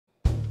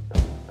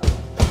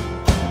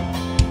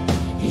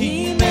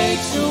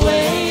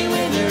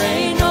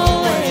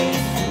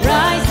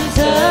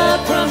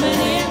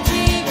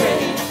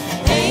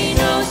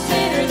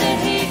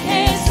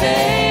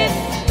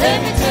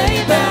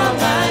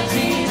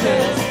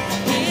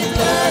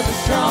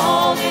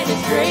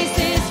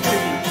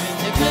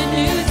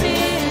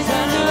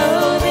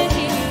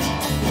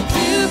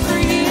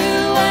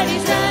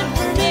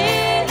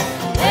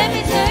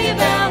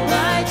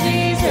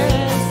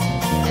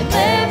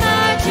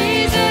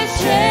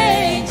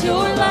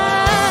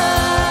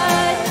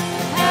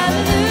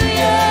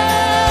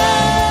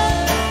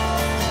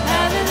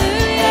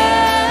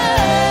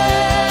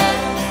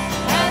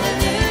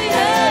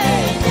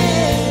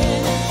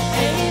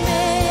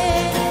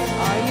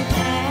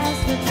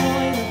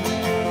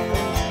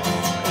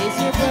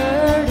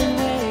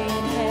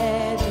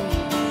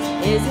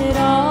Is it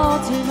all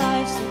too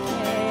much to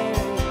carry?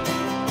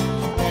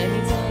 Let me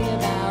tell you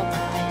about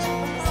my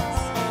Jesus.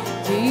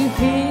 Do you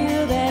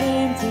feel that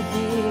empty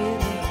feeling?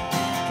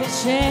 'Cause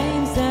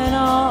shame's done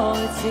all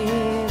it's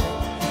healing,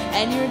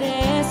 and you're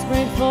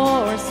desperate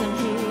for some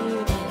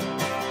healing.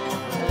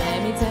 Let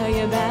me tell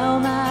you about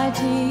my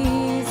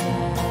Jesus.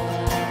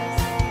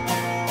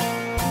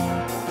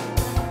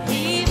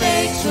 He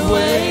makes a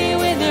way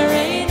when there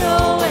ain't no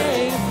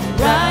way,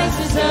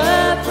 rises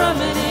up from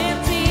an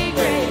empty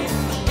grave.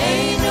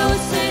 Ain't no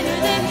sinner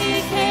that he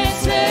can't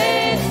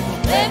save.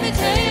 Let me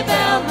tell you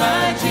about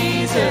my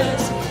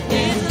Jesus.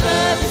 His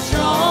love is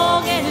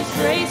strong and his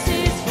grace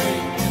is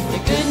free. The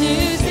good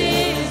news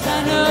is I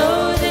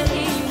know that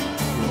he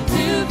will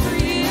do for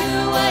you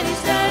what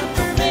he's done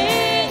for me.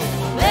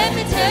 Let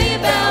me tell you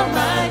about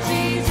my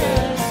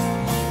Jesus,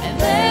 and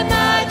let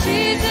my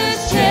Jesus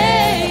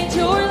change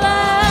your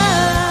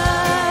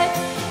life.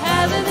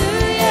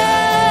 Hallelujah,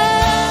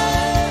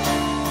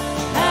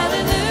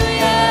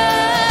 hallelujah,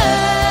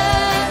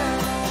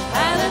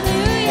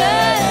 hallelujah,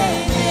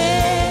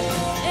 amen,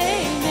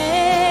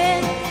 amen.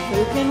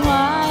 Who can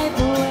wipe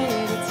away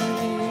the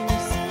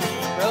tears,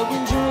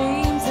 broken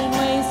dreams and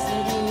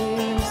wasted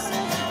years,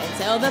 and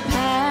tell the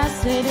past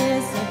it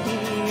isn't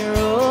here?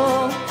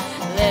 Oh,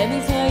 let me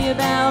tell you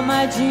about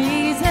my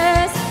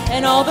Jesus,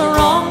 and all the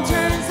wrong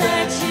turns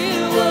that you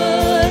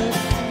would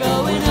go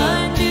and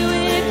undo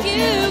if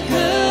you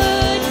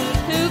could.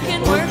 Who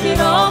can work it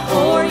all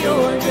for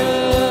your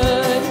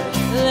good?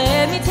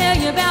 Let me tell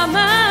you about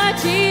my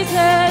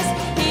Jesus.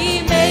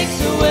 He makes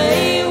a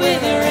way when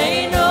there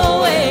ain't no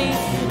way,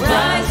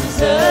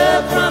 rises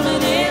up from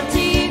an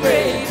empty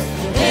grave.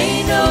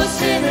 Ain't no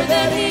sinner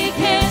that he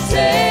can't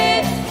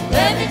save.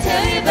 Let me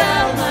tell you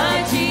about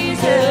my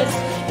Jesus.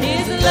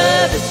 His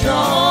love is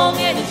strong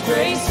and his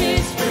grace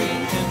is free.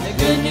 The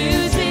good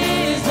news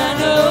is I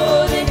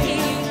know that he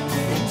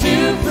can do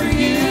for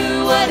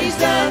you what he's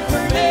done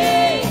for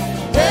me.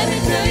 Let me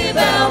tell you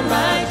about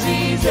my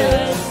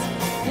Jesus,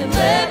 and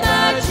let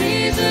my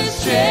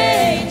Jesus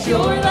change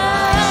your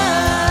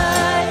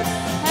life.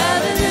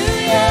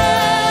 Hallelujah,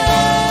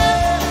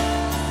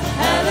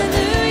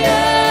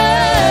 hallelujah,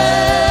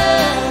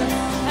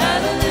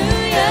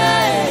 hallelujah,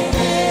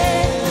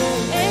 amen,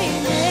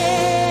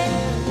 amen.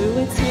 Who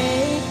would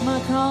take my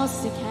cross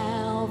to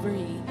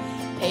Calvary,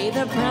 pay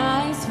the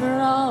price for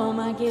all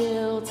my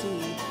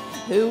guilty?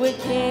 Who would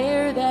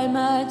care that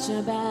much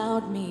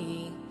about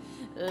me?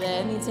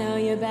 Let me tell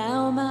you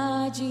about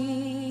my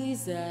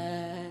Jesus.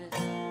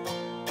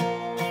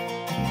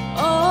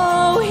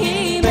 Oh,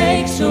 he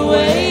makes a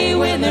way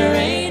when there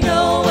ain't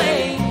no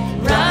way,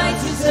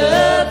 rises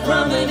up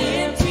from an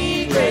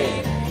empty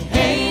grave.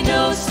 Ain't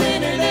no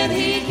sinner that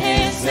he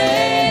can't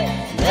save.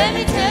 Let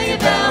me tell you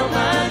about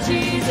my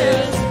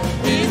Jesus.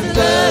 His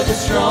love is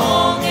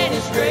strong and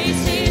his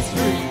grace is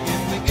free.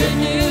 The good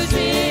news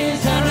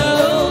is I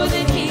know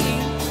that he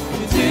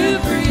will do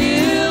for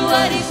you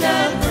what he's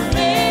done for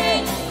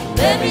me.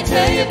 Let me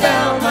tell you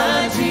about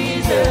my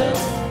Jesus,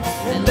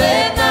 and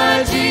let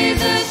my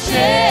Jesus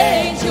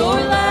change your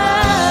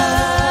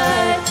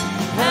life.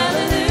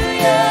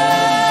 Hallelujah,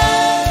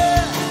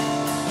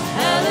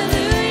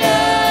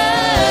 hallelujah,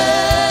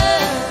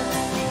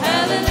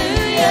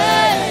 hallelujah,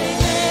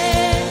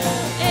 amen,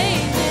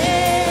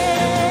 amen.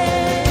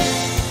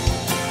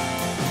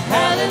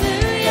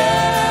 Hallelujah,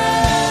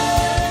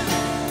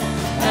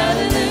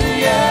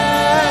 hallelujah,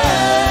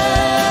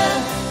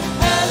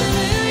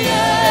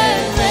 hallelujah,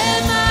 and let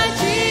my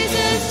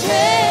Jesus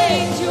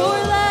change your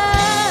life.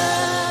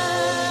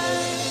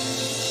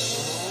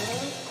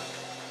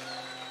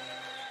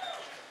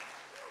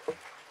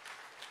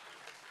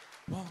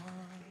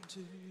 One,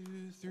 two,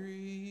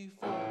 three,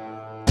 four.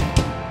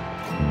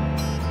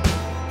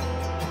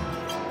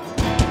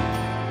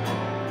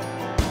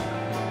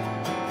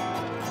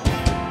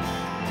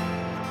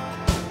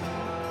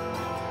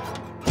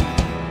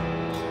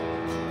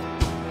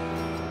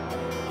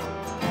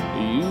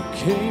 You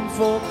came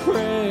for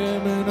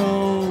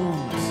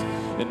criminals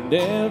and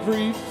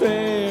every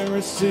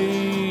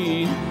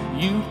Pharisee.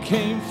 You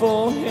came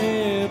for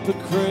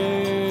hypocrites,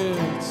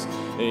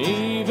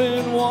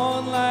 even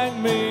one like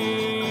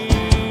me.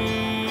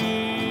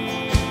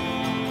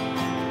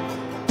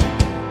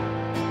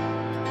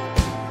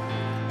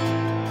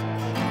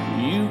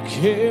 You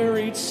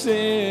carried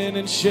sin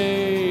and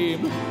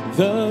shame,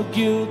 the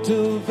guilt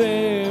of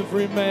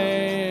every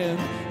man,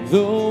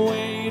 the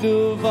weight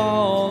of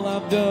all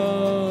I've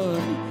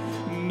done,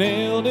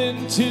 nailed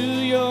into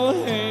your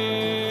hand.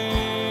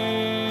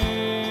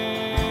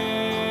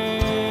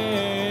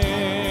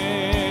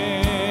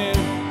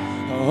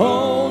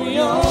 Oh,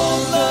 your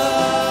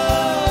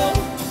love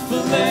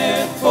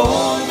bled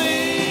for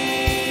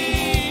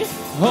me.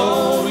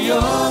 Oh,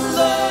 your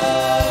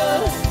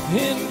blood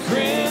in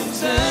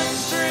crimson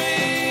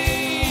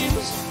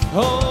streams.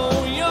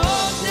 Oh, your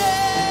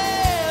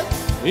death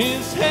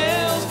is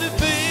hell's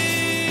defeat.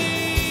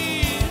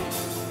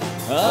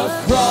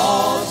 A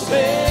cross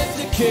bed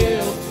to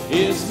kill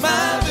is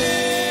my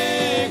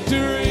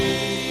victory.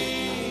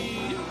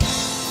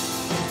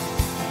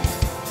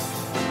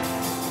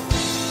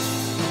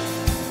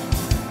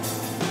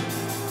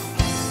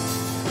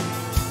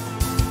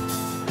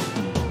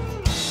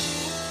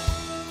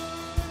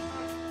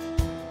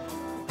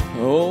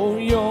 Oh,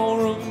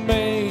 your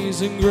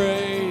amazing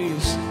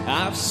grace,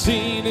 I've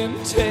seen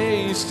and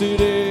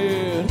tasted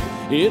it.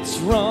 It's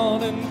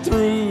running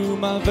through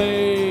my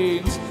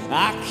veins.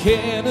 I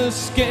can't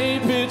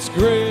escape its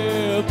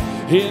grip.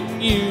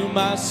 In you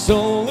my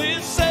soul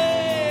is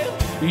saved.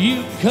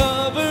 You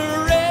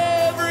cover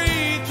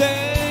everything.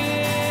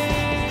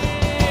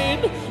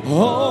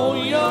 Oh,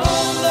 your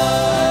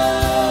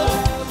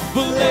love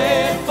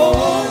bled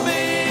for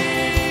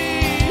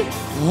me.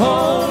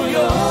 Oh,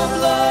 your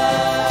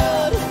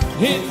blood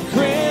in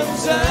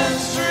crimson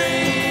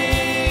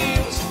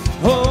streams.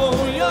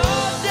 Oh, your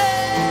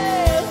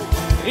death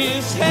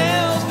is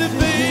hell's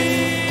defeat.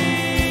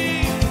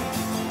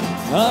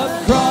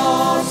 A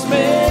cross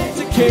made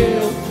to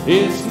kill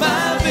is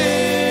my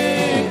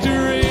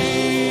victory.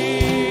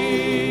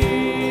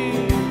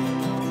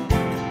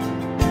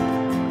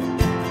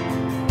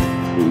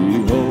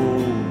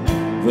 Behold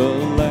the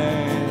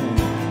Lamb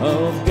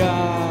of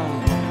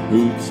God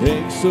who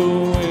takes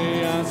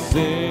away our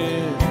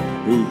sin,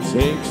 who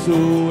takes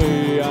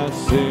away our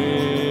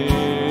sin.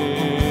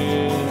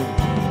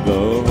 The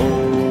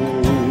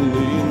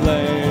Holy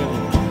Lamb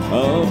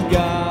of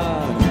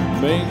God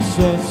makes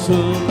us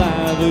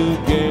alive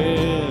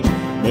again,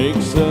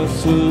 makes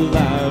us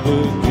alive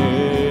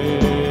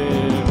again.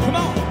 Come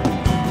on!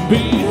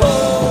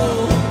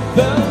 Behold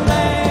the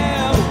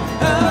Lamb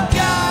of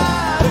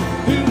God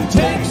who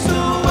takes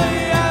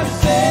away our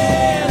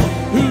sin,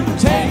 who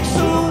takes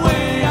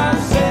away our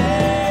sin.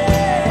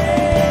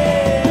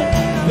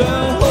 The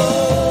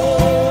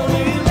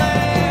Holy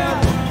Lamb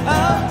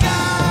of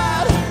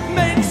God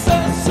makes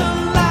us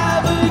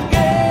alive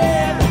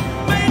again,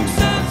 makes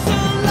us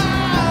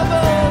alive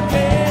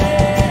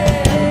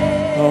again.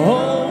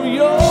 Oh,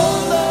 your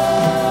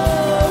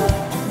love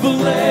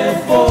bled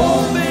for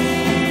me.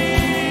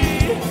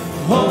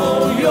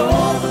 Oh,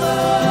 your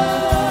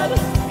blood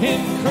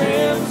in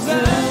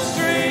crimson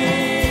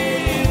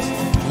streams.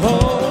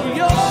 Oh,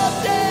 your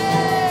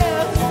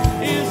death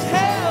is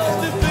hell's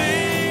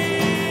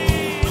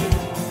defeat.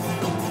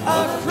 A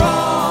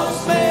cross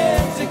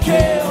meant to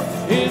kill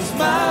is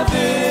my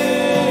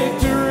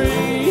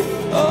victory.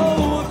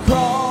 Oh, a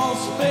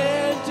cross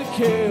meant to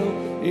kill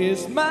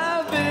is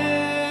my victory.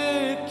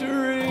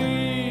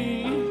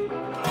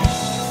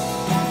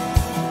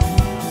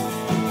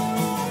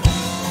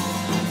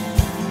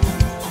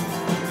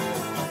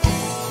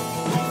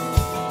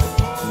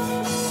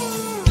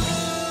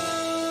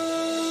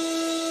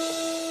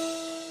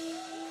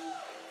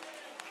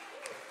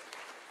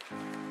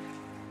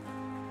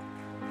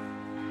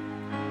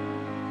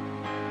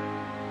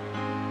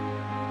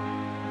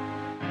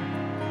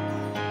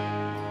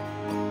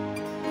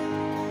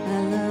 I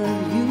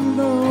love you,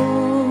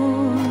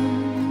 Lord.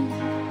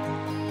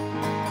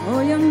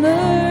 Oh, your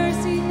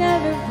mercy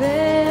never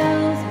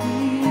fails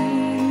me.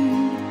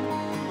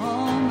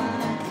 All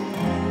my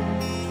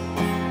days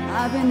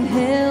I've been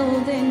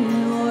held in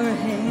your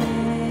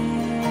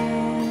hands.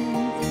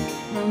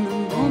 From the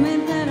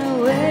moment that I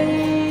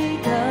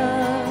wake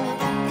up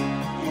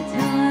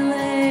until I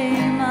lay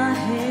my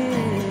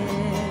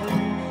head,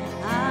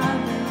 I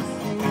will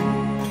sing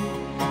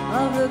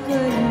of the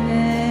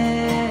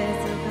goodness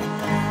of God.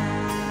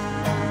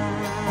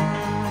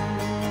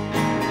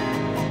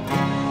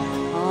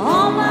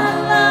 All my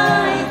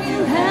life you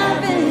have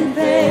been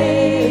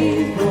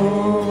faithful.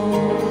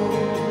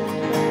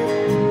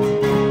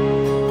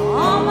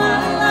 All my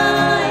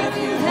life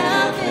you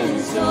have been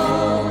so,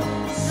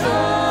 so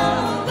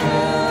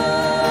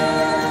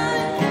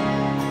good.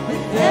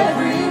 With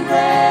every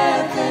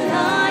breath that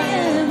I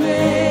am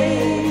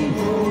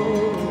able,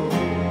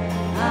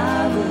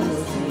 I will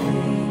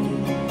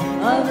sing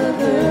of the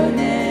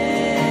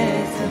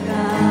goodness of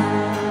God.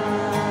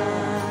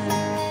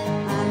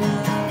 I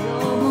love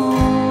your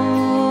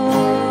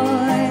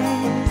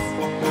voice.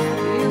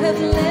 You have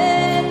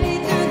led me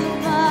through the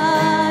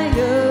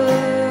fire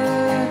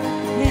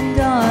in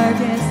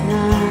darkest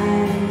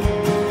night.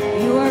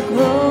 You are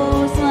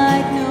close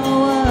like no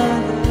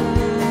other.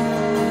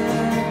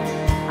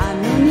 I've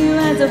known you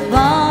as a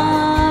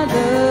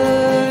father.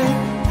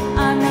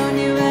 I've known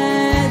you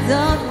as a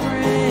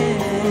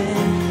friend.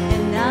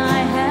 And I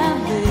have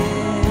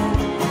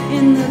lived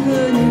in the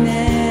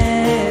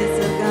goodness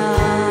of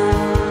God.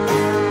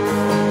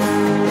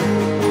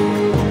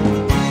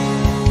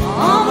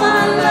 All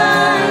my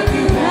life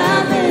you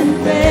have been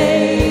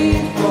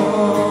faithful.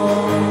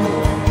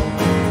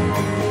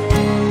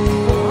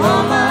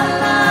 All my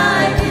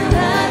life you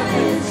have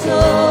been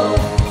so,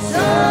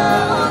 so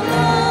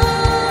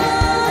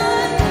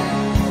good.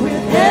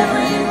 With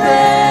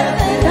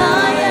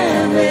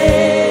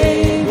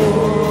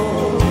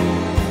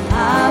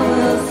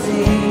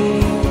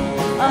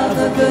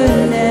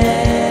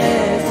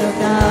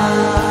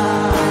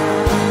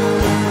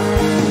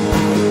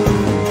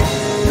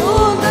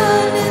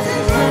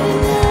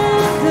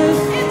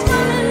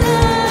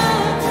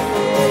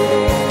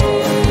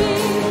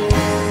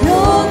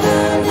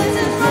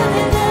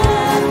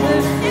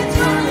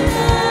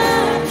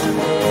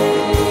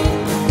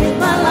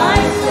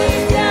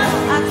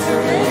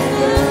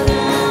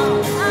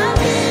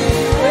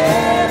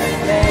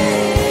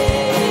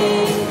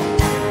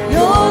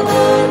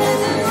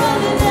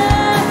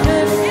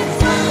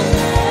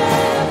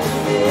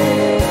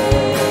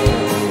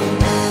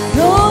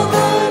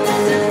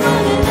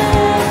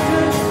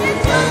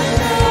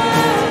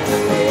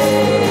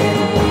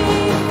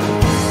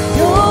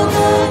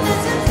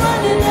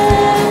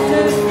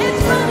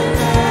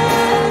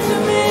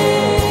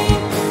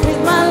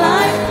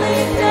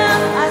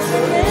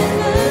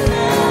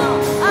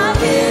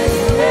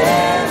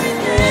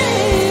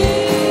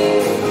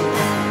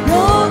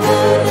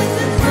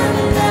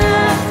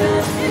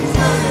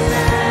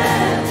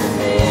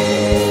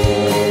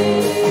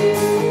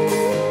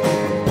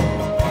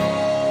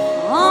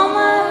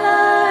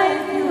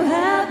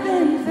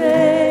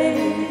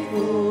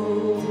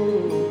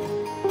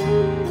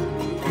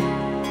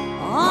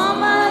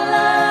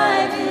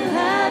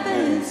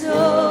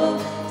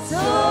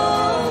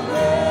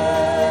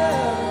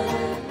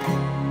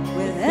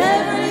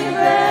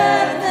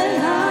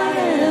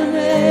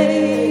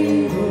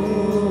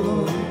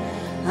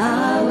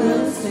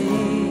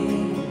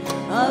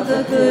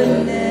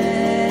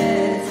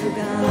goodness of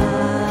God.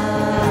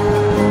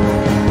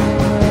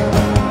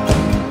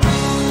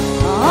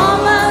 All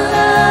my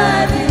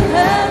life you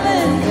have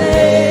been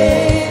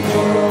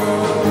faithful.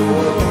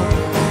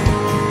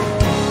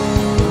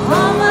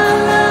 All my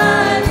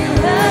life you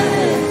have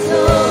been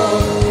so,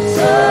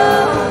 so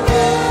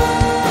good.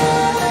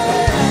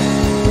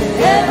 With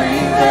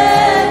every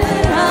breath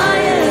that I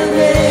am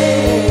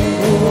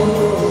able,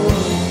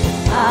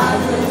 I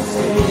will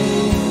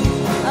sing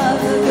of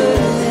the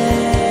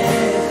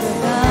goodness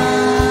of God.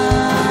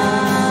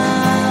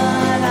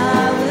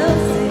 I will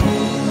sing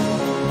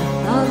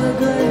of the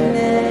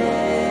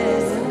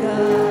goodness of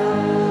God.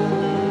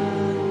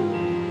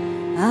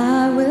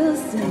 I will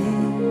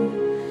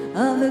sing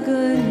of the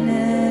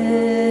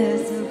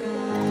goodness of God.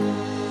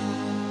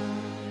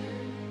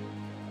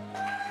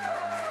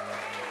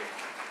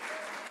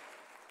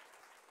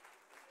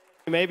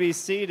 You may be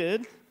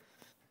seated.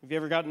 Have you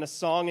ever gotten a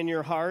song in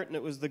your heart and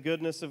it was the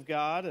goodness of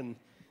God and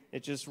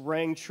it just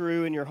rang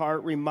true in your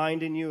heart,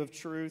 reminding you of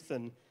truth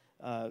and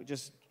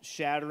just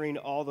shattering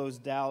all those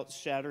doubts,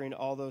 shattering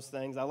all those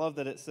things? I love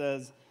that it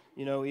says,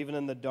 you know, even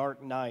in the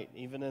dark night,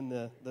 even in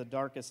the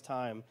darkest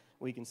time,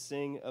 we can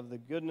sing of the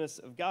goodness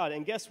of God.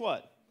 And guess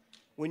what?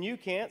 When you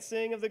can't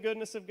sing of the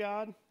goodness of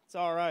God, it's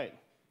all right.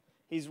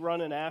 He's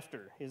running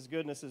after. His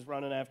goodness is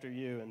running after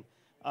you. And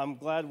I'm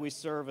glad we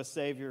serve a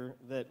Savior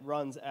that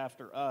runs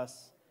after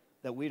us,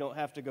 that we don't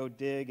have to go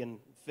dig and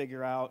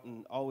figure out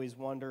and always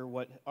wonder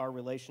what our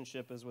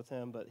relationship is with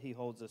Him, but He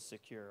holds us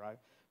secure. I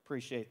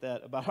appreciate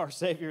that about our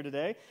Savior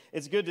today.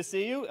 It's good to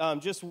see you.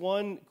 Just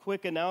one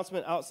quick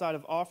announcement outside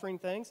of offering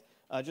things.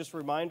 Just a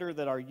reminder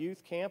that our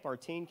youth camp, our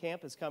teen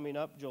camp, is coming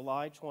up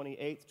July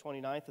 28th,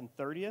 29th, and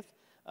 30th.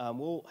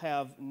 We'll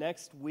have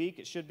next week,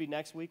 it should be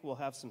next week, we'll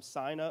have some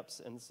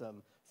sign-ups and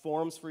some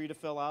forms for you to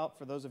fill out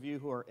for those of you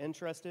who are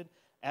interested.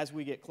 As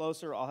we get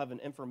closer, I'll have an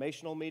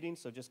informational meeting,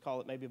 so just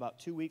call it maybe about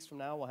 2 weeks from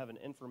now. We'll have an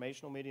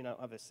informational meeting. I don't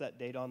have a set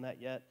date on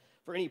that yet.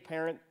 For any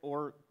parent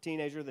or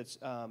teenager that's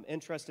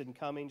interested in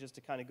coming, just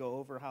to kind of go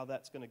over how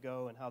that's going to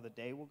go and how the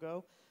day will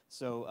go.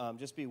 So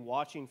just be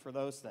watching for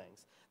those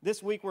things.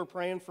 This week we're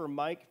praying for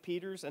Mike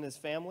Peters and his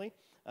family.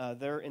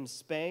 They're in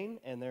Spain,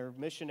 and they're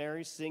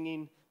missionaries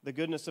singing the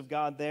goodness of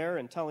God there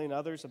and telling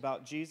others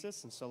about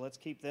Jesus, and so let's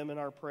keep them in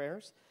our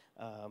prayers.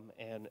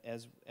 And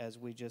as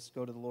we just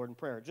go to the Lord in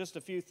prayer. Just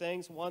a few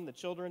things. One, the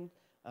children,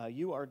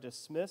 you are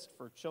dismissed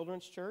for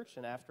Children's Church,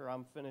 and after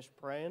I'm finished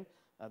praying,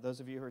 those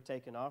of you who are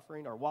taking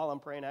offering, or while I'm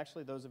praying,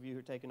 actually, those of you who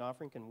are taking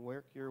offering can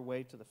work your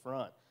way to the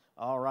front.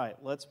 All right,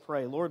 let's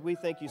pray. Lord, we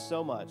thank you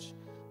so much.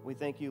 We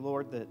thank you,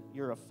 Lord, that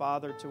you're a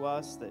father to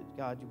us, that,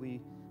 God,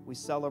 we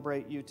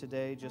celebrate you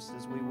today just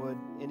as we would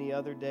any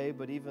other day,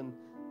 but even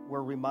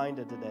we're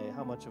reminded today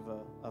how much of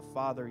a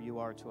father you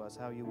are to us,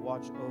 how you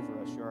watch over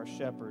us. You're our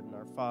shepherd and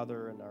our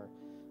father and our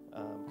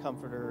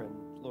comforter.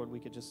 And Lord, we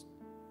could just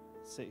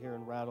sit here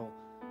and rattle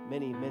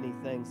many, many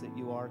things that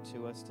you are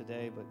to us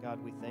today. But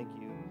God, we thank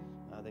you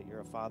that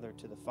you're a father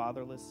to the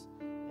fatherless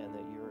and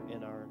that you're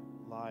in our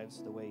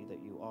lives the way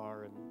that you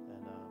are. And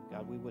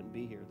God, we wouldn't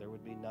be here. There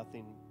would be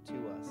nothing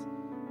to us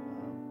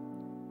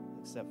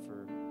except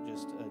for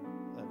just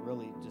a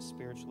really just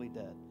spiritually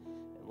dead.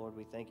 Lord,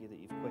 we thank you that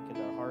you've quickened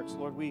our hearts.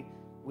 Lord, we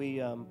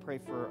pray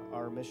for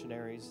our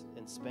missionaries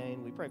in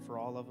Spain. We pray for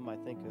all of them. I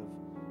think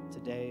of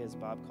today as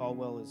Bob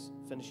Caldwell is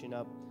finishing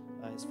up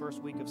his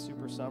first week of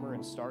Super Summer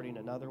and starting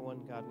another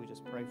one. God, we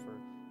just pray for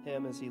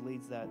him as he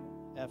leads that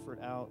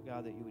effort out.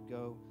 God, that you would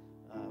go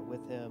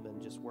with him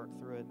and just work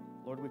through it.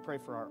 Lord, we pray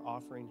for our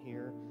offering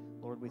here.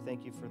 Lord, we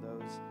thank you for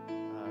those.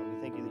 We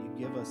thank you that you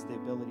give us the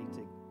ability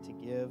to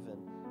give,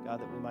 and God,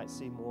 that we might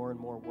see more and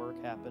more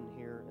work happen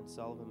here in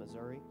Sullivan,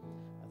 Missouri.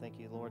 Thank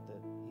you, Lord,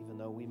 that even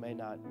though we may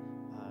not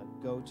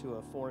go to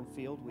a foreign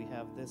field, we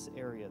have this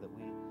area that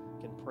we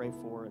can pray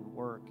for and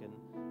work and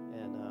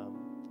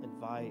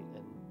invite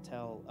and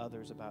tell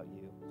others about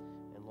you.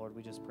 And Lord,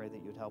 we just pray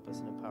that you'd help us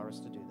and empower us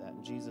to do that.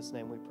 In Jesus'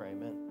 name we pray,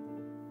 amen.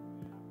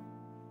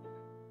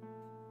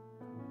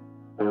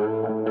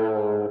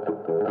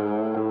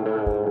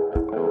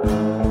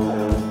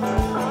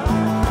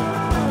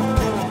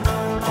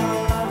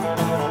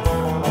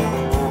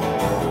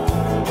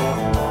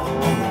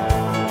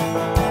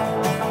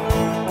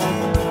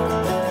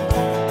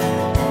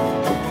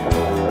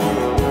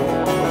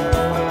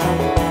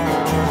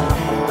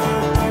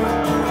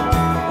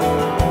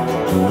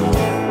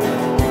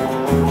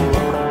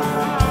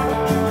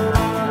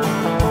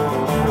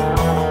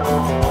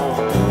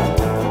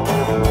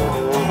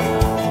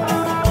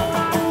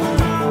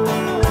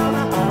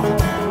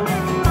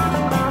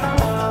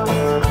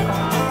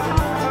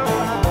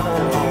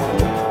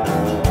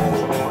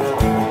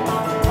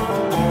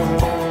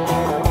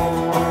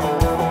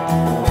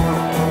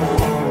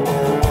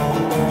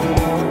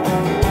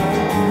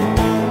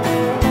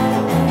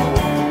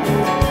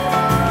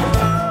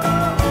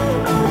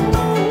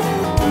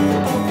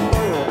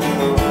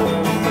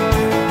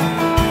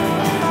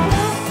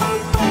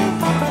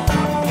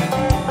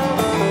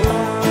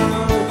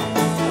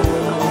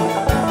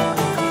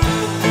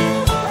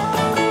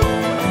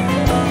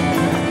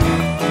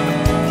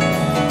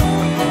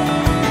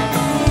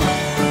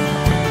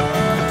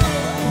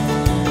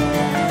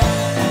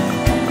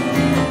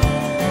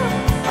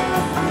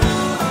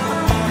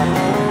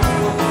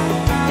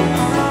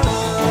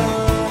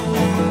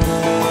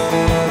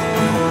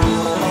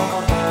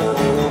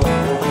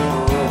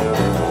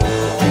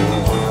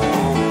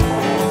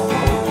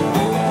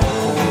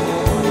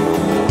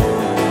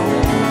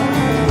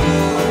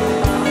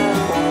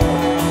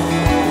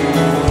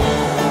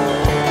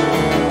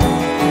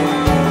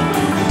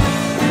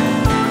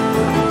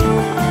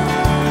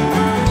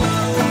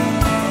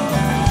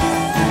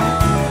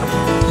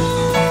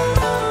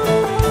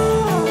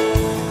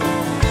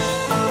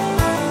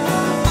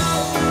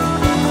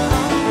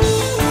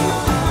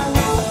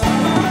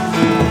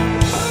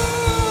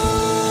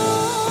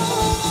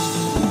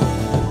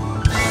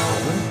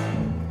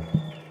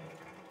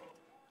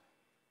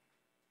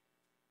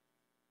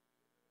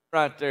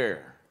 right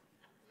there.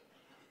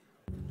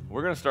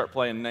 We're going to start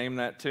playing Name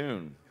That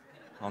Tune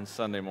on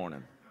Sunday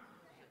morning.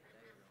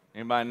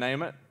 Anybody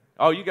name it?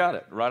 Oh, you got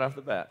it right off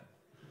the bat.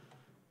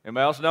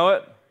 Anybody else know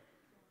it?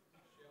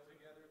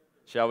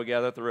 Shall we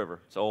gather at the river?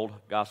 It's an old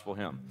gospel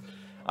hymn.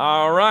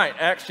 All right,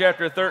 Acts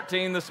chapter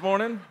 13 this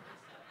morning.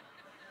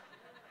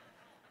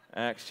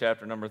 Acts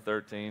chapter number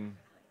 13.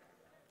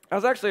 That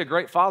was actually a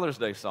great Father's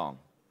Day song.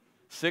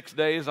 6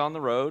 days on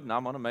the road, and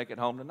I'm going to make it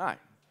home tonight.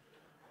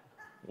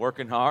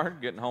 Working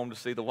hard, getting home to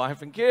see the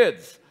wife and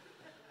kids.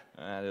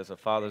 That is a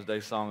Father's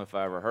Day song if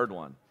I ever heard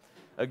one.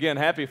 Again,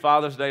 happy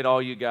Father's Day to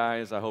all you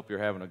guys. I hope you're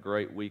having a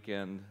great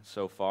weekend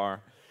so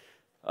far.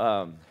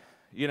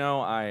 You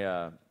know,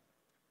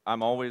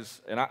 I'm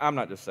always, and I'm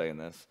not just saying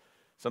this.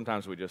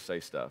 Sometimes we just say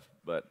stuff,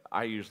 but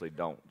I usually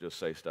don't just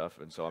say stuff,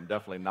 and so I'm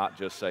definitely not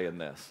just saying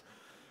this.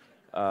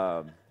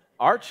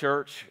 Our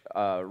church,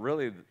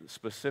 really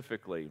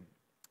specifically,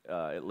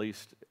 at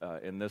least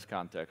in this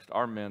context,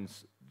 our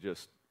men's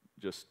just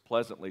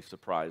pleasantly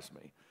surprise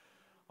me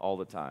all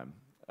the time.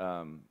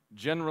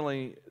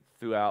 Generally,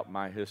 throughout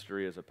my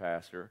history as a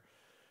pastor,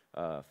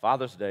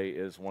 Father's Day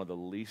is one of the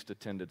least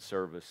attended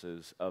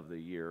services of the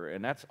year,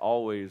 and that's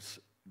always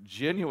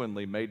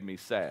genuinely made me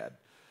sad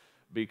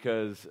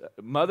because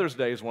Mother's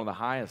Day is one of the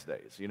highest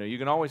days. You know, you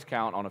can always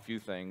count on a few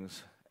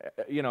things,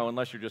 you know,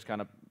 unless you're just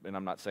kind of, and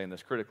I'm not saying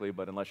this critically,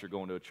 but unless you're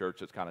going to a church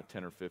that's kind of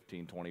 10 or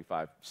 15,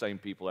 25, same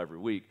people every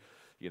week,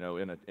 you know,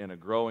 in a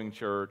growing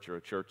church or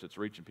a church that's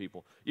reaching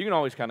people, you can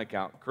always kind of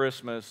count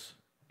Christmas,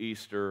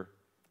 Easter,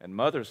 and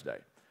Mother's Day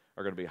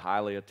are going to be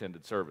highly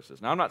attended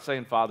services. Now, I'm not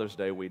saying Father's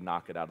Day we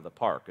knock it out of the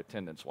park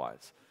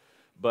attendance-wise,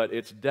 but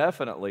it's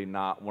definitely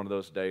not one of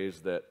those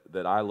days that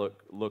I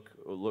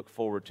look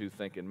forward to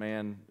thinking,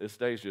 man, this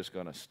day's just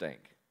going to stink,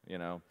 you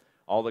know.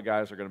 All the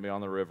guys are going to be on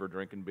the river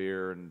drinking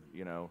beer and,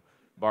 you know,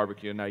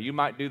 barbecue. Now, you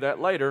might do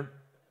that later,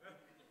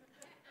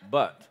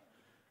 but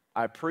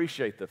I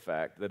appreciate the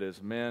fact that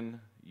as men,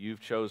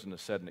 you've chosen to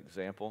set an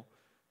example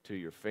to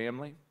your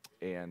family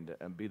and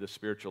be the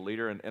spiritual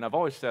leader. And I've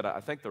always said, I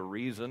think the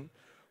reason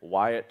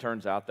why it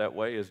turns out that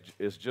way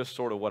is just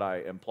sort of what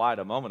I implied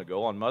a moment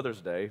ago. On Mother's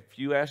Day, if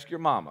you ask your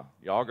mama,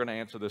 y'all are going to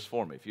answer this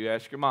for me. If you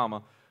ask your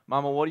mama,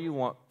 Mama, what do you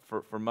want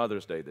for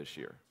Mother's Day this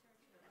year?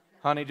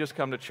 Honey, just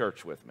come to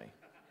church with me.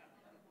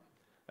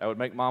 That would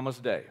make Mama's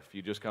day if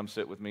you just come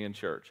sit with me in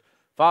church.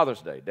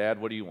 Father's Day, Dad,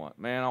 what do you want?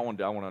 Man, I want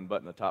to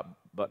unbutton the top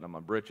button of my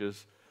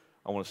britches.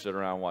 I want to sit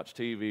around and watch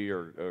TV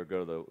or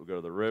go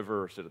to the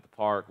river or sit at the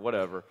park,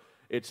 whatever.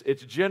 It's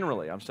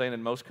generally, I'm saying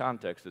in most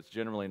contexts, it's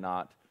generally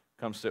not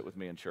come sit with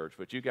me in church.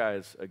 But you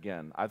guys,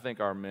 again, I think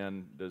our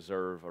men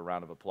deserve a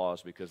round of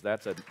applause because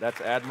that's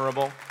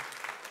admirable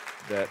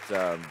that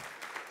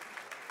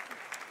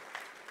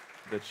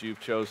you've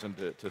chosen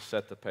to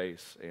set the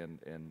pace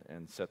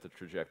and set the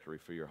trajectory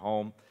for your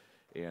home.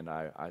 And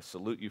I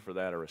salute you for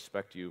that. I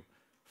respect you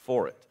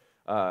for it.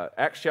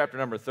 Acts chapter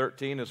number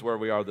 13 is where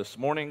we are this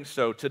morning.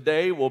 So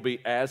today will be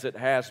as it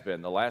has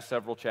been. The last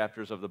several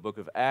chapters of the book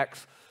of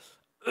Acts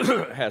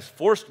has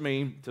forced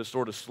me to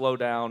sort of slow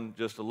down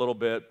just a little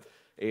bit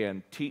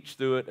and teach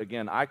through it.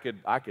 Again, I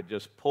could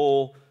just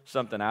pull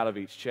something out of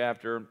each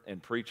chapter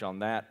and preach on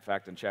that. In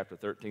fact, in chapter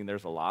 13,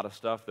 there's a lot of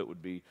stuff that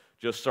would be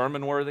just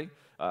sermon worthy.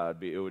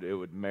 It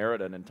would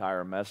merit an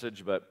entire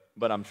message, but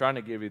I'm trying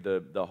to give you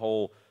the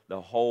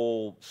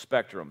whole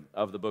spectrum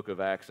of the book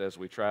of Acts as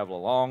we travel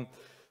along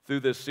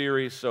through this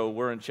series. So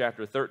we're in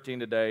chapter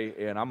 13 today,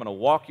 and I'm going to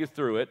walk you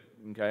through it.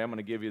 Okay, I'm going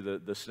to give you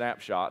the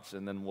snapshots,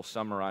 and then we'll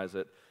summarize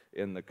it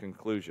in the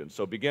conclusion.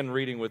 So begin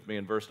reading with me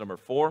in verse number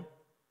 4. It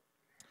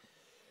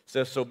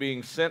says, "So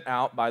being sent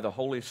out by the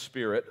Holy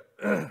Spirit,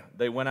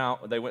 they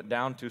went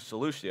down to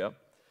Seleucia,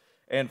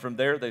 and from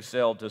there they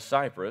sailed to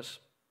Cyprus.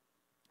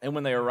 And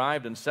when they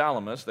arrived in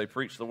Salamis, they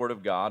preached the word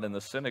of God in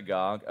the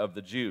synagogue of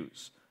the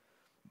Jews.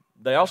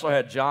 They also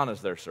had John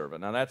as their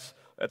servant." Now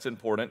that's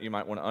important. You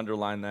might want to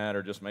underline that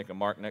or just make a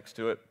mark next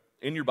to it.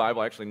 In your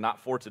Bible, actually not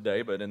for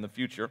today, but in the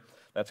future,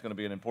 that's going to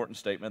be an important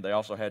statement. They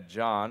also had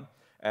John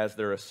as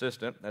their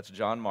assistant. That's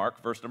John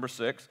Mark. Verse number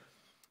 6.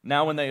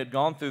 "Now when they had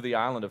gone through the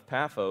island of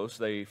Paphos,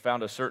 they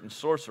found a certain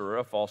sorcerer,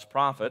 a false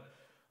prophet,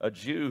 a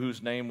Jew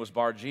whose name was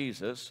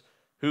Bar-Jesus,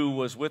 who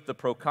was with the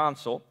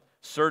proconsul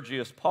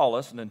Sergius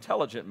Paulus, an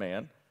intelligent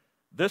man.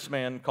 This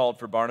man called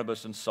for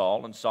Barnabas and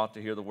Saul and sought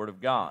to hear the word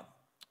of God.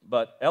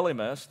 But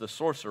Elymas, the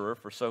sorcerer,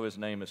 for so his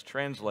name is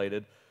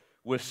translated,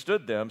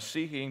 withstood them,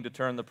 seeking to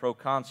turn the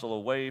proconsul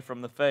away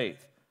from the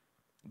faith.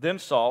 Then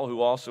Saul,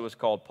 who also is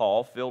called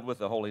Paul, filled with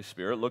the Holy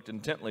Spirit, looked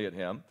intently at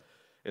him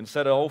and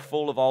said, 'O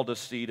full of all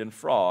deceit and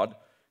fraud,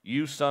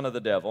 you son of the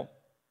devil,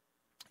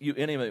 you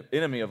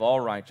enemy of all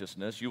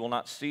righteousness,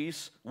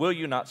 will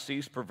you not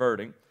cease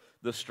perverting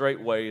the straight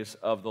ways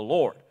of the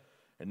Lord?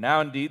 And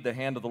now indeed the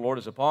hand of the Lord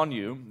is upon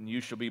you, and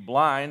you shall be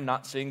blind,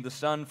 not seeing the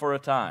sun for a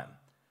time.'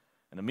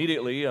 And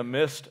immediately a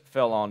mist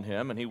fell on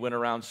him, and he went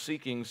around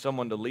seeking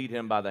someone to lead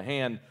him by the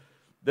hand.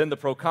 Then the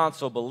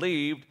proconsul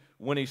believed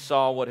when he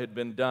saw what had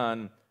been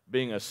done,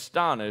 being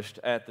astonished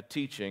at the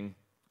teaching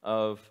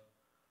of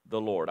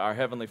the Lord. Our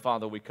Heavenly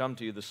Father, we come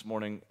to you this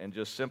morning and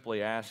just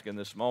simply ask in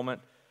this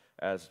moment,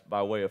 as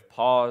by way of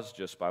pause,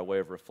 just by way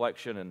of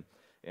reflection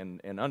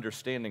and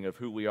understanding of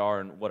who we are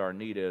and what our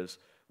need is,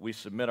 we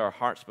submit our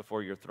hearts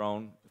before your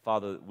throne.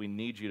 Father, we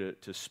need you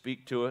to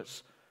speak to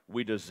us.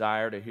 We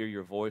desire to hear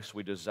your voice.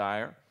 We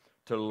desire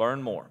to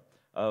learn more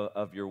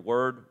of your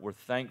word. We're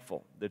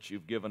thankful that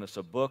you've given us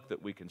a book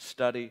that we can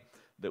study,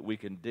 that we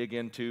can dig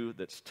into,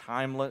 that's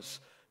timeless,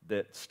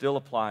 that still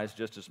applies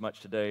just as much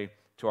today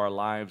to our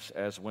lives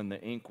as when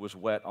the ink was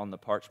wet on the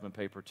parchment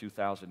paper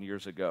 2,000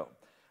 years ago.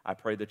 I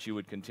pray that you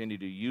would continue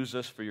to use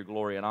us for your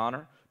glory and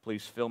honor.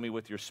 Please fill me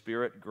with your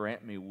Spirit.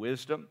 Grant me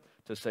wisdom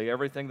to say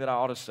everything that I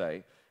ought to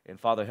say. And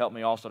Father, help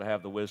me also to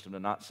have the wisdom to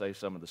not say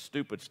some of the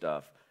stupid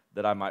stuff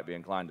that I might be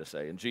inclined to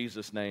say. In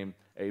Jesus' name,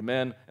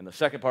 amen. And the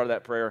second part of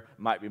that prayer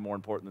might be more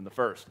important than the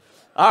first.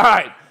 All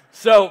right,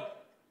 so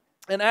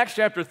in Acts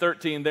chapter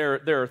 13,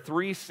 there are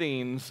three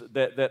scenes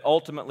that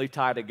ultimately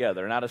tie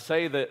together. Now, to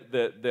say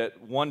that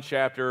one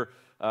chapter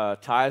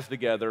ties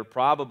together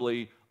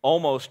probably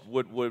almost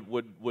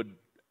would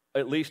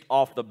at least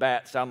off the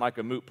bat sound like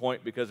a moot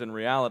point, because in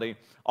reality,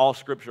 all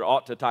Scripture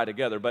ought to tie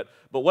together. But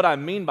what I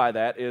mean by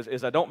that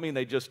is I don't mean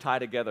they just tie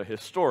together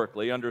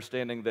historically,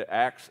 understanding that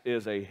Acts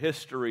is a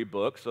history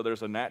book, so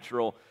there's a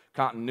natural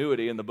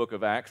continuity in the book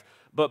of Acts.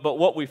 But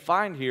what we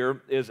find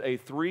here is a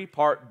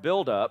three-part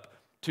buildup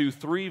to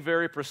three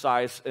very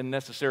precise and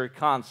necessary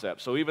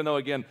concepts. So even though,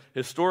 again,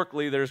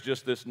 historically there's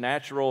just this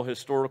natural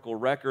historical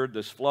record,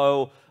 this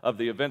flow of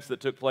the events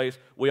that took place,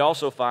 we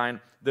also find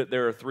that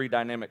there are three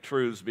dynamic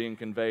truths being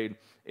conveyed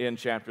in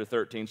chapter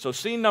 13. So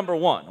scene number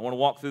one, I want to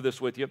walk through this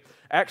with you.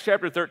 Acts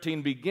chapter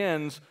 13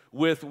 begins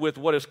with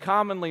what is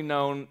commonly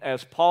known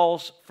as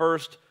Paul's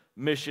first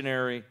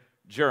missionary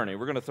journey.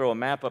 We're going to throw a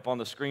map up on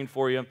the screen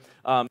for you.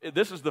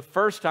 This is the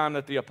first time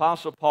that the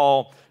Apostle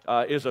Paul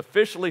is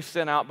officially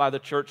sent out by the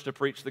church to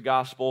preach the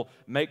gospel,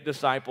 make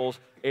disciples,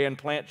 and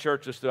plant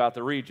churches throughout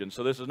the region.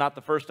 So this is not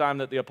the first time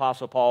that the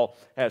Apostle Paul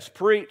has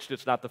preached.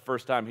 It's not the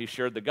first time he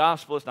shared the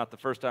gospel. It's not the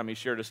first time he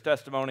shared his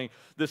testimony.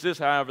 This is,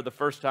 however, the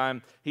first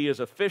time he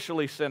is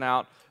officially sent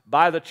out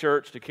by the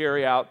church to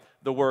carry out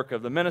the work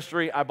of the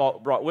ministry. I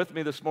brought with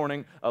me this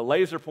morning a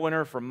laser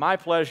pointer for my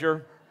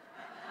pleasure.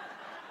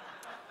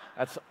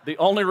 That's the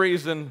only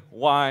reason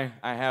why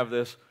I have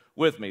this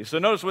with me. So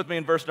notice with me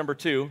in verse number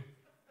 2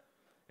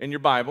 in your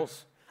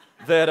Bibles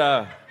that,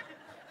 all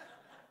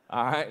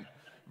right,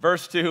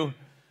 verse 2,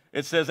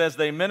 it says, "As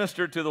they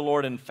ministered to the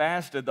Lord and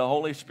fasted, the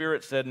Holy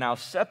Spirit said, 'Now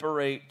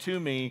separate to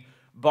me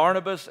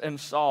Barnabas and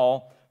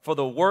Saul for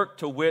the work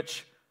to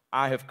which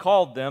I have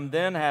called them.'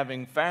 Then,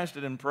 having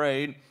fasted and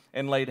prayed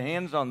and laid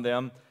hands on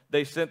them,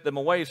 they sent them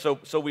away."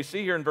 So we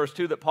see here in verse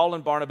 2 that Paul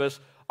and Barnabas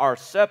are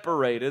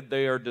separated.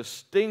 They are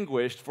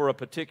distinguished for a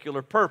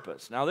particular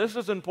purpose. Now, this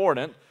is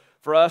important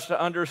for us to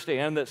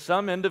understand that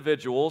some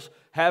individuals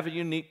have a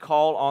unique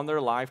call on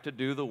their life to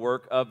do the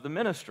work of the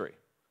ministry.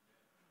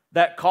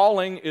 That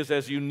calling is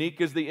as unique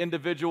as the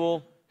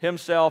individual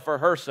himself or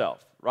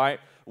herself,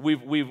 right?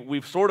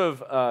 We've sort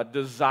of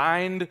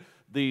designed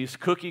these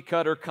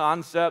cookie-cutter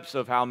concepts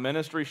of how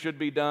ministry should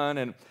be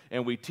done,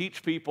 and we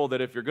teach people that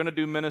if you're going to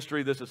do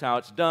ministry, this is how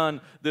it's done,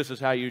 this is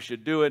how you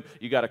should do it,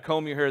 you got to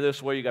comb your hair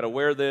this way, you got to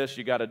wear this,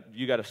 you got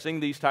to sing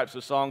these types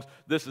of songs,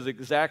 this is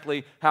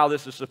exactly how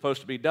this is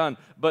supposed to be done.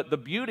 But the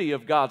beauty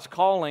of God's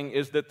calling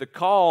is that the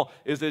call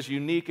is as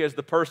unique as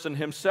the person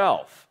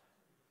himself.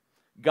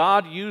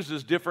 God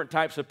uses different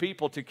types of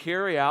people to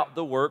carry out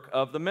the work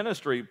of the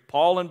ministry.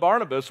 Paul and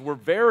Barnabas were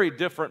very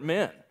different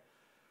men.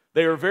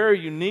 They are very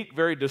unique,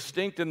 very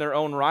distinct in their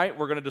own right.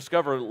 We're going to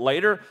discover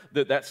later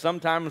that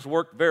sometimes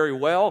worked very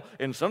well,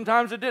 and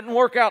sometimes it didn't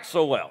work out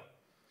so well.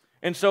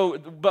 And so,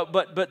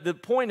 but the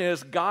point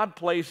is, God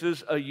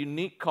places a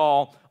unique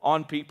call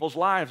on people's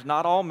lives.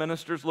 Not all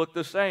ministers look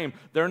the same.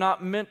 They're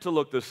not meant to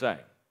look the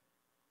same.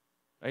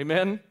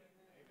 Amen?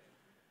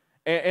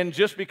 And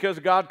just because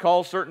God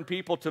calls certain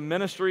people to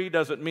ministry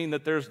doesn't mean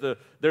that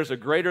there's a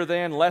greater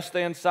than, less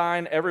than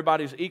sign.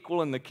 Everybody's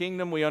equal in the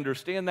kingdom. We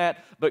understand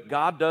that. But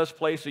God does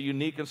place a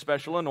unique and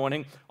special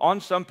anointing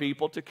on some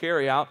people to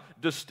carry out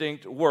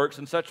distinct works.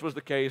 And such was the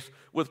case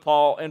with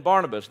Paul and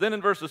Barnabas. Then in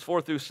verses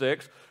 4 through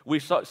 6, we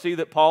see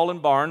that Paul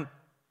and Barn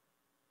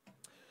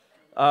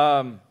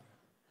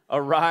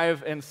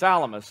arrive in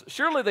Salamis.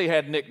 Surely they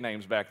had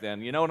nicknames back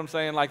then. You know what I'm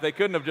saying? Like they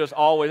couldn't have just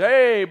always,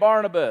 "Hey,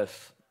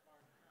 Barnabas,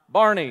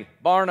 Barney,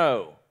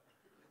 Barno,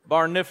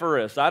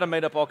 Barniferous." I'd have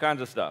made up all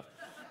kinds of stuff.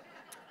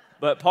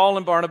 But Paul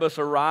and Barnabas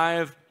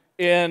arrive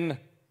in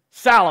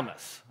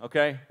Salamis.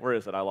 Okay, where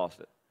is it? I lost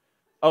it.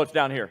 Oh, it's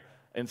down here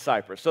in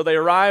Cyprus. So they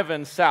arrive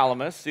in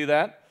Salamis. See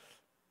that?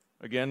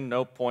 Again,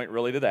 no point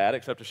really to that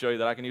except to show you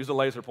that I can use a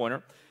laser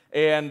pointer.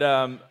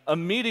 And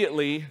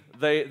immediately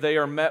they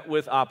are met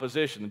with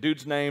opposition. The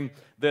dude's name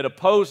that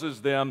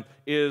opposes them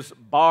is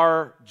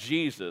Bar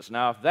Jesus.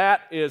 Now, if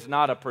that is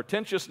not a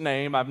pretentious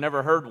name, I've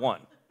never heard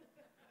one.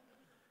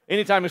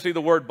 Anytime you see the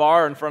word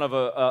bar in front of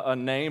a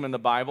name in the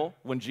Bible,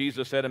 when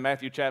Jesus said in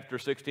Matthew chapter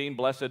 16,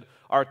 "Blessed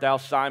art thou,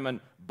 Simon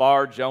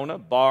Bar Jonah,"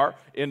 bar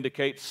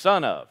indicates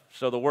son of.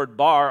 So the word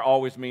bar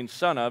always means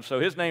son of. So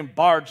his name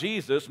Bar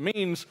Jesus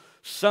means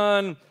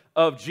son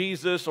of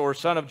Jesus, or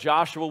son of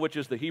Joshua, which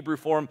is the Hebrew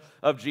form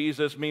of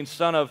Jesus, means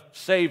son of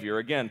Savior.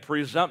 Again,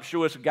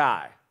 presumptuous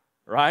guy,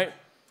 right?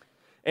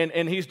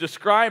 And he's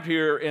described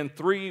here in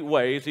three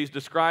ways. He's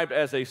described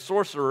as a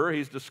sorcerer,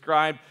 he's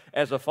described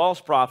as a false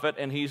prophet,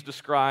 and he's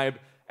described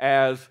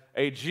as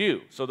a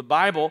Jew. So the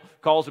Bible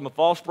calls him a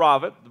false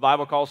prophet, the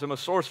Bible calls him a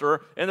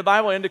sorcerer, and the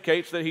Bible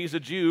indicates that he's a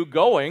Jew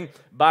going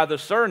by the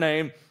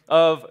surname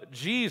of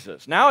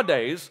Jesus.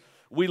 Nowadays,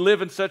 we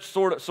live in such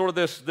sort of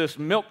this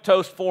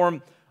milquetoast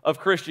form of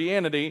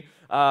Christianity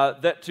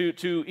that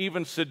to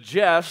even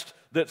suggest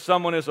that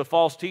someone is a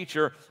false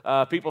teacher,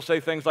 people say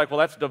things like, well,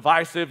 that's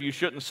divisive, you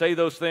shouldn't say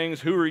those things,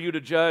 who are you to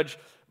judge?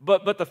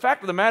 But the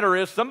fact of the matter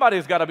is,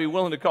 somebody's got to be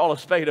willing to call a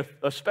spade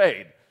a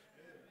spade.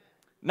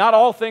 Not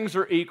all things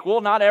are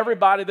equal. Not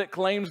everybody that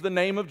claims the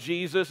name of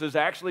Jesus is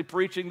actually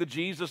preaching the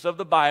Jesus of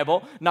the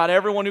Bible. Not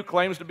everyone who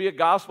claims to be a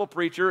gospel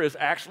preacher is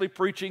actually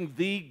preaching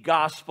the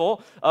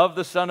gospel of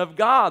the Son of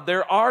God.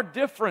 There are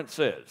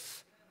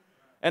differences.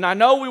 And I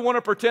know we want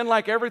to pretend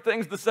like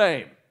everything's the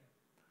same.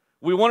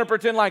 We want to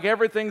pretend like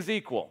everything's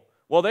equal.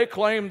 Well, they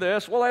claim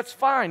this. Well, that's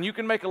fine. You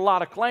can make a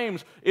lot of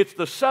claims. It's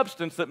the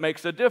substance that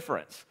makes a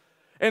difference.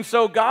 And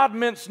so God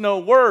minced no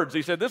words.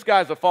 He said, this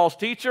guy's a false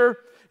teacher.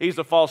 He's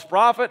a false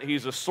prophet.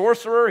 He's a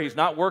sorcerer. He's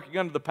not working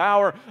under the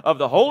power of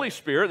the Holy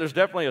Spirit. There's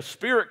definitely a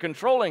spirit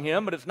controlling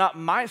him, but it's not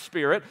my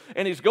spirit.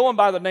 And he's going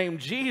by the name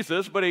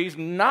Jesus, but he's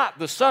not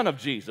the Son of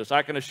Jesus.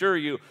 I can assure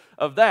you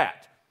of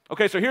that.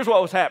 Okay, so here's what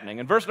was happening.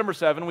 In verse number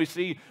 7, we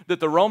see that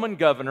the Roman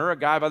governor, a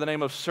guy by the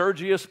name of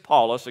Sergius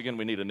Paulus, again,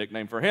 we need a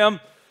nickname for him,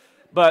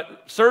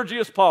 but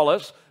Sergius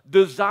Paulus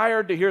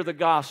desired to hear the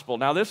gospel.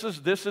 Now, this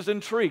is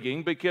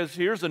intriguing because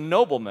here's a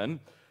nobleman,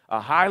 a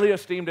highly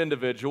esteemed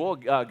individual,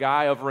 a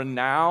guy of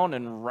renown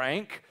and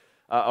rank,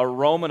 a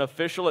Roman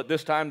official. At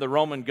this time, the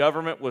Roman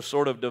government was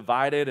sort of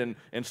divided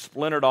and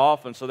splintered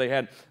off, and so they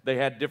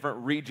had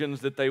different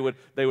regions that they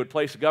would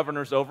place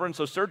governors over. And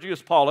so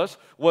Sergius Paulus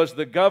was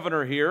the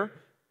governor here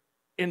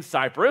in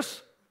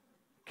Cyprus.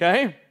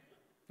 Okay?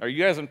 Are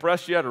you guys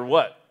impressed yet or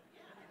what?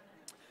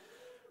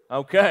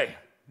 Okay.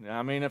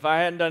 I mean, if I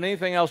hadn't done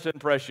anything else to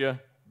impress you,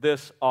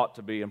 this ought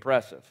to be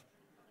impressive.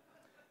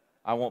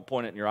 I won't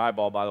point it in your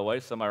eyeball, by the way.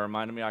 Somebody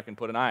reminded me I can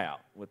put an eye out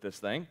with this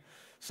thing.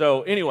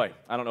 So anyway,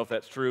 I don't know if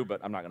that's true,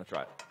 but I'm not going to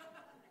try it.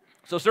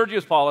 So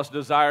Sergius Paulus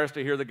desires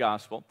to hear the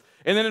gospel.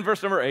 And then in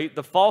verse number 8,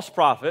 the false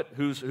prophet,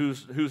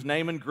 whose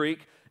name in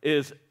Greek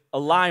is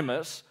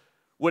Elymas,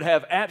 would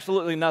have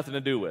absolutely nothing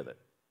to do with it.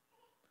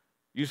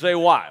 You say,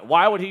 why?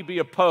 Why would he be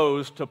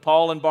opposed to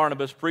Paul and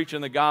Barnabas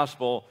preaching the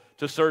gospel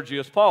to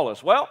Sergius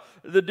Paulus? Well,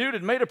 the dude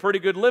had made a pretty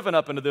good living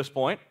up until this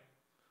point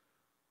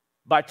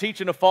by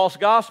teaching a false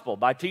gospel,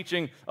 by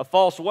teaching a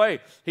false way.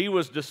 He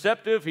was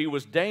deceptive, he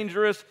was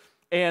dangerous,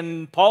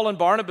 and Paul and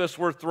Barnabas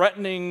were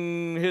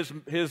threatening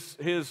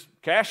his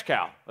cash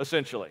cow,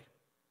 essentially.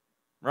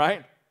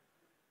 Right?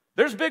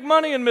 There's big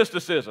money in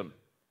mysticism.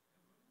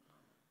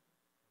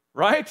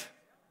 Right?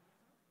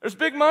 There's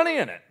big money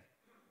in it.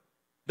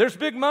 There's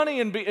big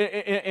money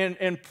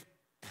in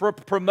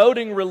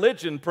promoting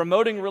religion,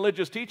 promoting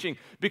religious teaching,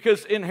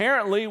 because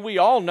inherently we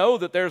all know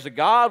that there's a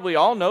God. We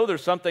all know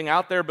there's something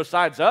out there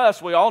besides us.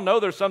 We all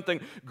know there's something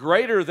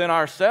greater than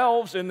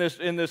ourselves in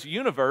this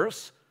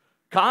universe.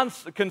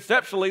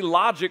 Conceptually,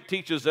 logic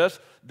teaches us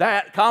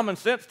that. Common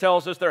sense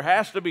tells us there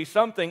has to be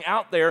something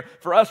out there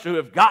for us to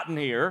have gotten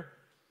here.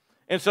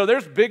 And so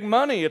there's big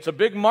money. It's a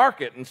big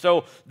market. And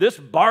so this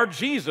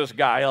Bar-Jesus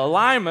guy,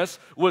 Elymas,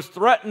 was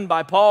threatened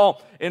by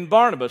Paul and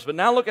Barnabas. But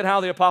now look at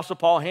how the Apostle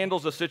Paul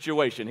handles the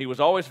situation. He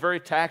was always very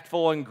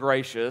tactful and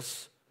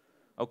gracious.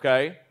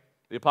 Okay?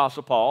 The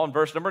Apostle Paul. In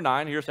verse number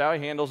 9, here's how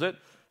he handles it.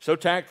 So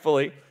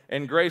tactfully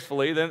and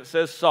gracefully. Then it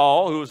says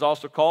Saul, who was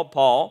also called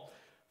Paul,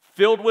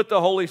 filled with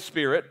the Holy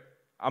Spirit.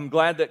 I'm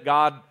glad that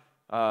God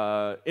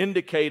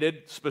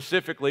indicated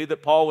specifically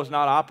that Paul was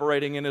not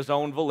operating in his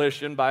own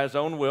volition, by his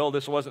own will.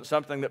 This wasn't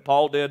something that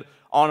Paul did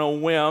on a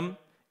whim,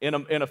 in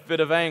a fit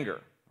of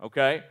anger,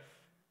 okay?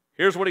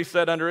 Here's what he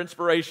said under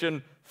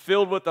inspiration,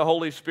 filled with the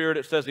Holy Spirit.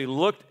 It says he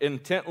looked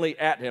intently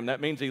at him.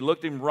 That means he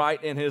looked him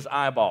right in his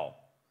eyeball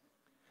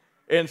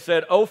and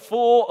said, "O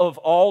full of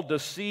all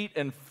deceit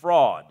and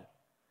fraud,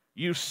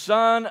 you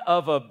son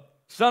of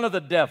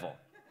the devil,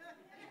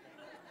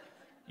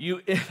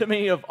 you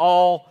enemy of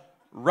all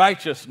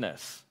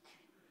righteousness,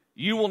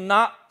 will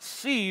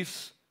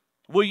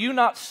you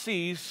not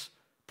cease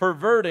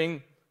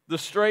perverting the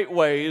straight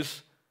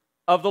ways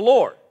of the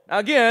Lord?" Now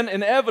again,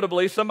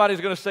 inevitably, somebody's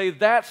going to say,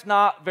 that's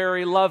not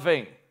very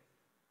loving.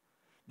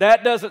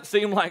 That doesn't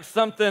seem like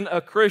something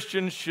a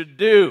Christian should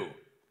do.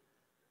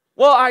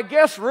 Well, I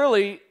guess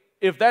really,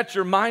 if that's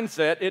your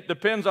mindset, it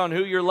depends on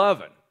who you're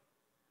loving.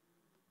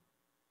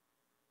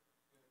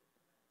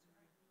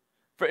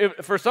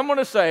 For someone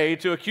to say,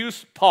 to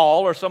accuse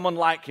Paul or someone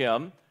like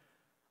him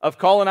of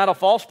calling out a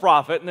false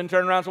prophet and then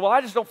turn around and say, well,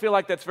 I just don't feel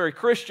like that's very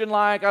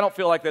Christian-like. I don't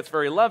feel like that's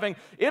very loving.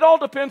 It all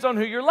depends on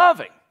who you're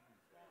loving.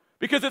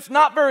 Because it's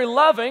not very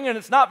loving and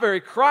it's not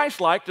very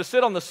Christ-like to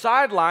sit on the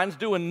sidelines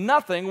doing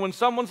nothing when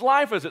someone's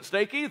life is at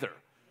stake either.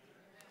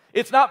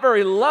 It's not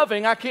very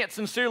loving. I can't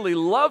sincerely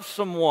love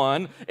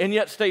someone and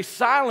yet stay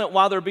silent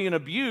while they're being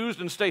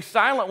abused and stay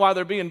silent while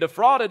they're being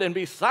defrauded and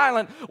be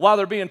silent while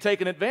they're being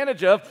taken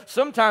advantage of.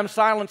 Sometimes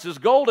silence is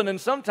golden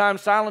and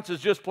sometimes silence is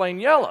just plain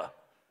yellow.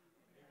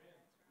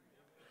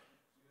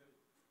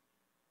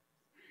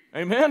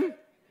 Amen?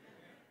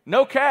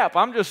 No cap,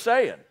 I'm just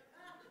saying.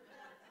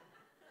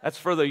 That's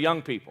for the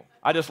young people.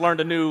 I learned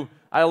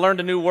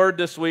a new word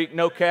this week.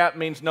 No cap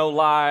means no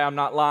lie. I'm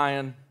not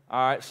lying. All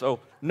right,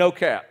 so no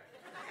cap.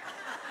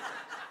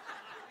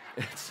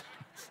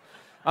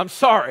 I'm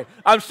sorry.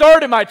 I'm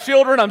sorry to my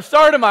children. I'm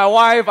sorry to my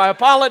wife. I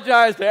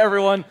apologize to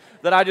everyone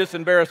that I just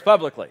embarrassed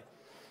publicly.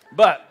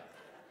 But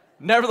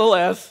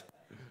nevertheless,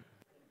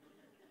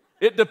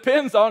 it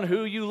depends on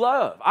who you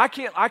love. I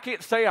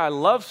can't say I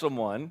love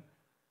someone.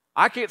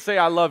 I can't say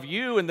I love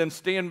you and then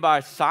stand by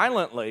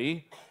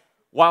silently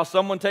while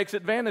someone takes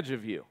advantage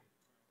of you.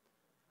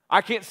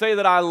 I can't say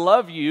that I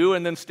love you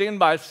and then stand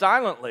by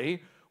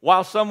silently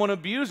while someone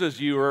abuses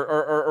you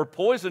or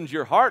poisons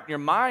your heart and your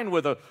mind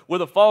with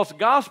a false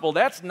gospel.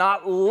 That's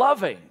not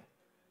loving.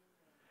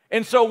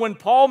 And so when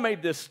Paul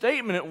made this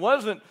statement, it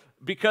wasn't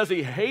because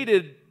he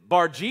hated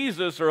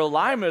Bar-Jesus or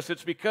Elymas.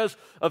 It's because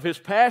of his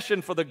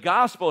passion for the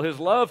gospel, his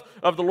love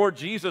of the Lord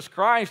Jesus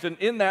Christ, and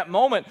in that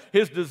moment,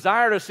 his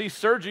desire to see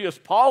Sergius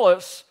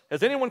Paulus.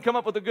 Has anyone come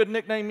up with a good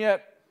nickname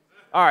yet?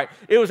 All right.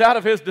 It was out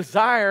of his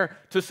desire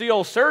to see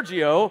old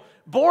Sergio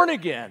born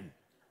again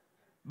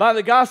by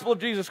the gospel of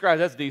Jesus Christ.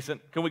 That's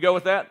decent. Can we go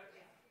with that?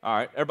 All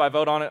right. Everybody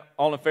vote on it.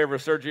 All in favor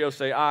of Sergio,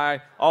 say aye.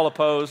 All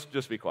opposed,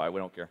 just be quiet. We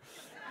don't care.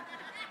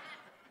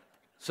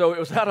 So it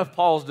was out of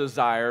Paul's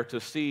desire to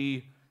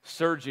see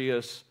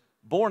Sergius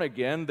born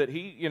again that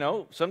he,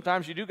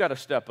 sometimes you do got to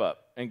step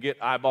up and get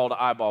eyeball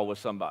to eyeball with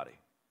somebody.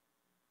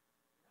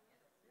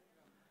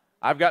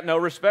 I've got no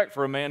respect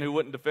for a man who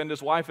wouldn't defend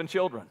his wife and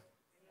children.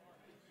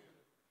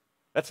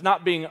 That's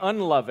not being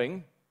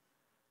unloving.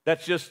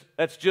 That's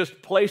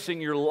just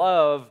placing your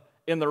love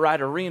in the right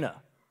arena.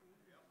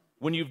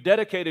 When you've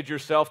dedicated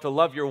yourself to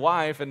love your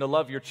wife and to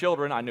love your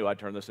children, I knew I'd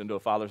turn this into a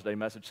Father's Day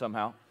message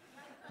somehow.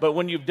 But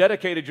when you've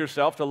dedicated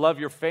yourself to love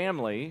your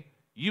family,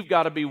 you've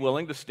got to be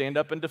willing to stand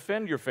up and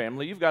defend your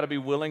family. You've got to be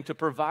willing to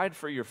provide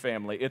for your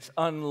family. It's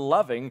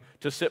unloving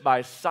to sit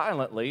by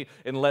silently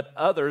and let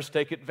others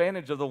take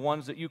advantage of the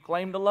ones that you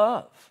claim to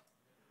love.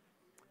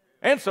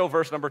 And so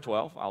verse number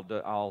 12,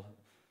 I'll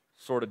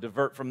sort of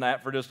divert from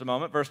that for just a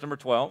moment. Verse number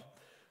 12,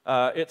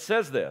 it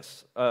says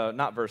this,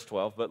 not verse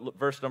 12, but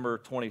verse number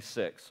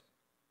 26.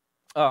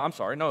 I'm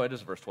sorry, no, it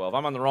is verse 12.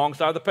 I'm on the wrong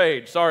side of the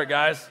page. Sorry,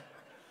 guys.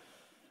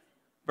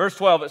 Verse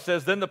 12, it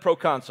says, then the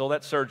proconsul,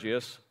 that's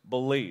Sergius,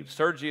 believed.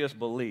 Sergius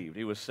believed.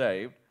 He was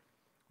saved.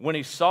 When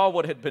he saw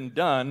what had been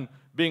done,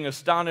 being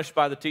astonished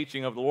by the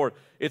teaching of the Lord.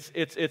 It's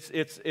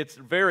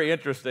very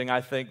interesting,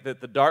 I think,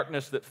 that the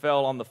darkness that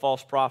fell on the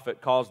false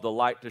prophet caused the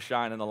light to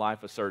shine in the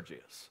life of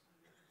Sergius.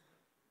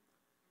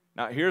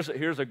 Now, here's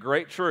a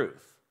great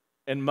truth,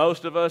 and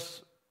most of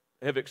us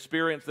have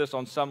experienced this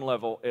on some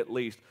level at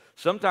least.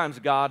 Sometimes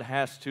God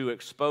has to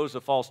expose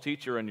a false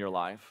teacher in your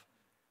life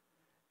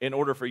in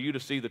order for you to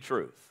see the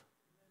truth.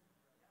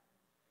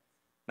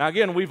 Now,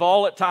 again, we've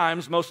all at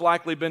times most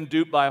likely been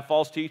duped by a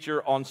false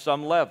teacher on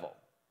some level.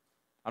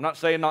 I'm not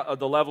saying not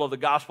the level of the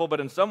gospel, but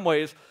in some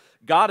ways,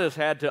 God has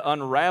had to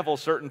unravel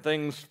certain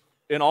things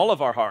in all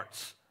of our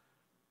hearts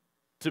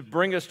to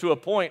bring us to a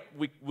point.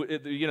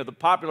 The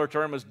popular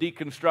term is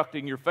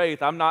deconstructing your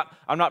faith. I'm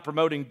not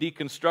promoting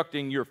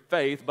deconstructing your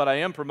faith, but I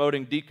am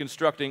promoting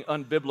deconstructing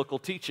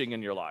unbiblical teaching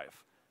in your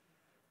life.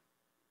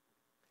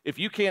 If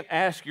you can't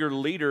ask your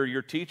leader,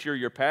 your teacher,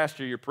 your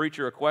pastor, your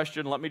preacher a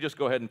question, let me just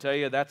go ahead and tell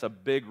you that's a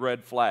big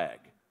red flag.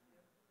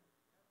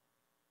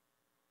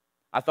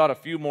 I thought a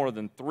few more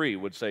than 3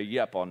 would say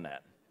yep on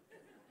that.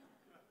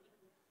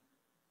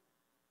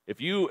 If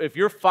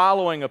you're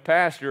following a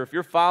pastor, if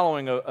you're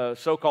following a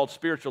so-called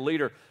spiritual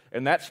leader,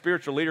 and that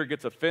spiritual leader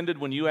gets offended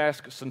when you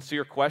ask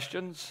sincere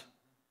questions,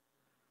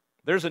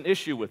 there's an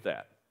issue with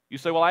that. You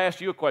say, well, I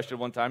asked you a question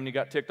one time and you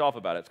got ticked off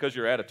about it. It's because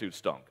your attitude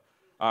stunk.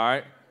 All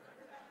right?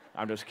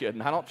 I'm just kidding.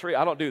 I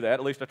don't do that.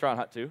 At least I try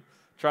not to.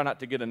 Try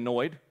not to get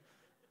annoyed.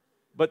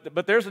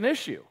 But there's an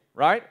issue,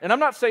 right? And I'm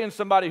not saying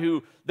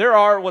there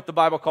are what the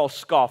Bible calls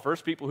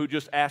scoffers, people who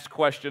just ask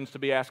questions to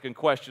be asking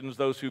questions,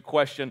 those who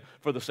question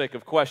for the sake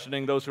of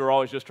questioning, those who are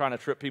always just trying to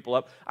trip people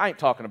up. I ain't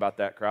talking about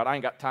that crowd. I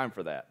ain't got time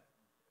for that,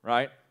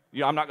 right?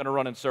 I'm not going to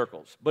run in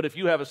circles. But if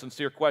you have a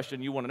sincere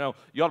question you want to know,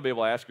 you ought to be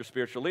able to ask your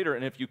spiritual leader.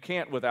 And if you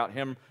can't without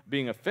him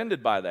being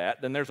offended by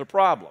that, then there's a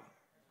problem.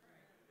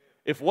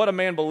 If what a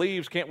man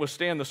believes can't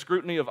withstand the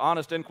scrutiny of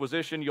honest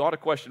inquisition, you ought to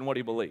question what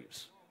he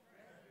believes.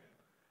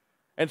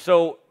 And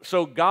so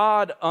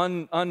God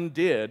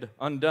undid,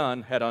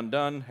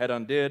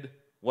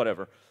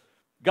 whatever.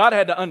 God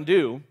had to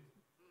undo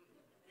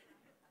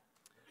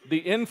the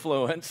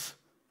influence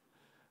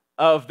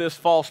of this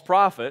false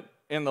prophet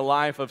in the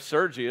life of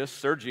Sergio.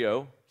 Is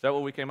that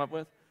what we came up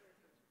with?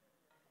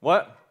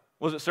 What?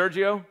 Was it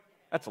Sergio?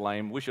 That's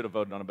lame. We should have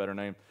voted on a better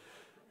name.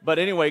 But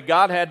anyway,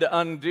 God had to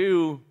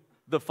undo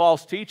the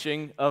false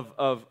teaching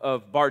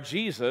of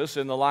Bar-Jesus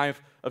in the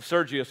life of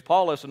Sergius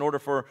Paulus in order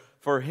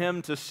for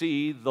him to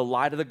see the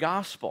light of the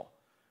gospel.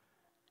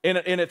 And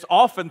it's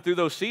often through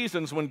those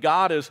seasons when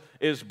God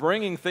is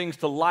bringing things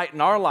to light in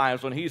our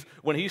lives, when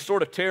he's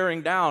sort of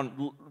tearing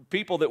down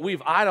people that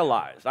we've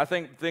idolized. I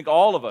think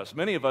all of us,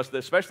 many of us,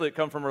 especially that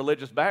come from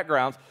religious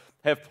backgrounds,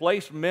 have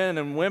placed men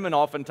and women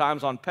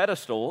oftentimes on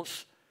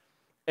pedestals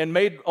and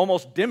made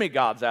almost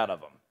demigods out of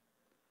them.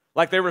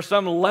 Like they were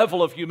some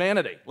level of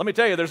humanity. Let me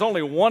tell you, there's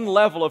only one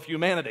level of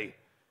humanity,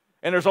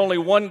 and there's only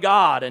one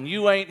God, and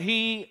you ain't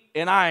he,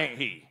 and I ain't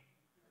he.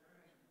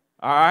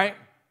 All right?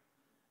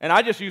 And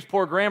I just use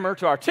poor grammar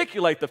to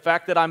articulate the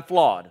fact that I'm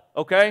flawed,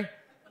 okay?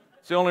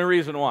 It's the only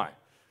reason why.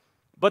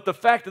 But the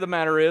fact of the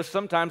matter is,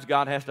 sometimes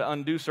God has to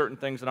undo certain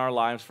things in our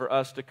lives for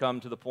us to come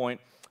to the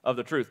point of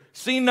the truth.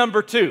 Scene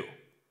number 2.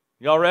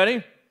 Y'all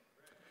ready?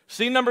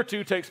 Scene number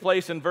 2 takes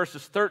place in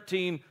verses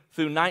 13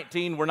 through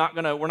 19. We're not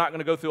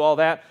gonna go through all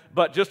that,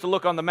 but just to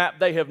look on the map,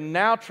 they have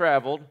now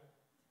traveled.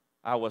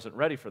 I wasn't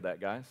ready for that,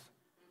 guys.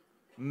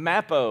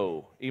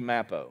 Mapo.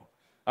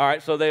 All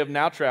right, so they have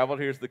now traveled.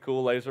 Here's the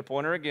cool laser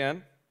pointer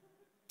again.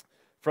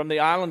 From the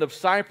island of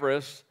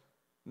Cyprus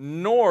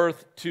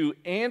north to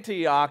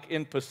Antioch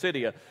in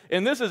Pisidia.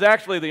 And this is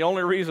actually the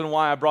only reason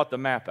why I brought the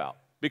map out.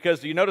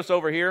 Because do you notice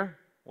over here?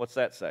 What's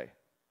that say?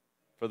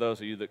 For those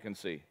of you that can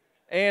see.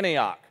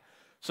 Antioch.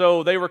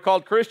 So they were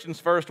called Christians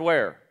first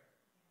where?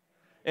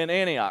 In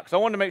Antioch. So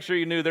I wanted to make sure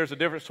you knew there's a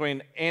difference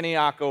between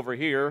Antioch over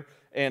here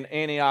and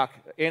Antioch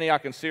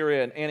in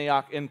Syria and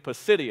Antioch in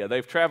Pisidia.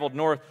 They've traveled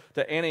north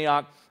to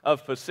Antioch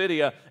of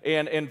Pisidia.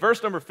 And in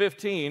verse number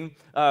 15,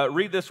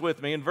 read this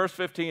with me. In verse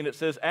 15 it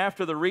says,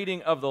 after the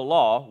reading of the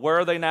law, where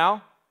are they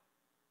now?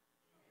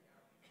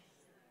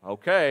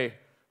 Okay,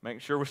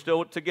 make sure we're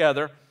still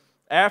together.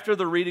 After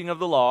the reading of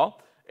the law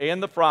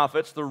and the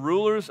prophets, the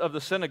rulers of the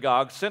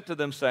synagogue sent to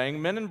them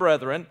saying, men and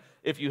brethren,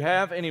 if you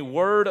have any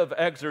word of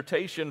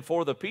exhortation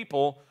for the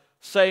people,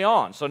 say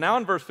on. So now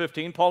in verse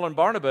 15, Paul and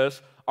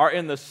Barnabas are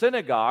in the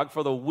synagogue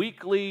for the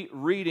weekly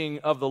reading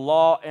of the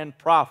law and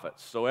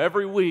prophets. So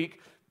every week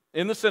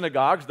in the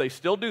synagogues, they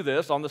still do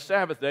this on the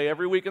Sabbath day.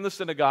 Every week in the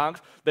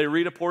synagogues, they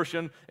read a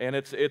portion, and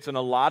it's an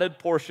allotted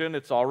portion.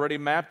 It's already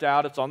mapped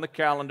out. It's on the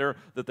calendar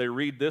that they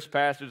read this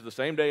passage the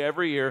same day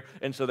every year.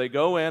 And so they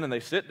go in and they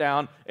sit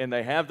down and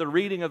they have the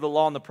reading of the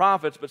law and the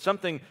prophets. But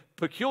something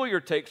peculiar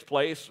takes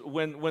place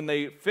when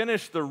they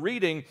finish the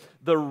reading.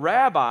 The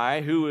rabbi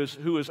who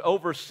is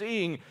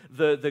overseeing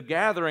the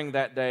gathering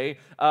that day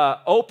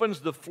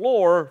opens the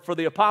floor for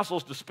the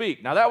apostles to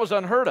speak. Now that was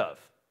unheard of.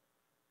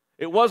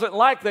 It wasn't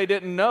like they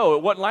didn't know.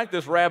 It wasn't like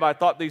this rabbi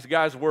thought these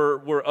guys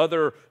were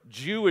other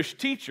Jewish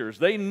teachers.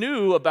 They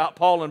knew about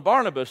Paul and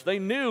Barnabas. They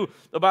knew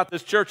about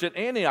this church at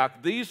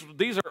Antioch. These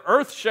are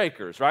earth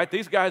shakers, right?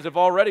 These guys have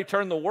already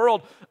turned the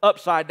world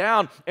upside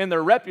down, and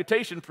their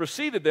reputation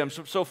preceded them.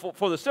 So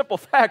for the simple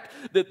fact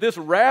that this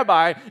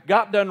rabbi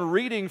got done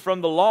reading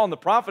from the law and the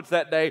prophets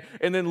that day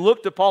and then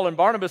looked to Paul and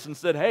Barnabas and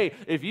said, hey,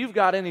 if you've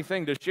got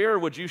anything to share,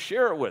 would you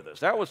share it with us?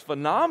 That was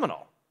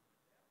phenomenal,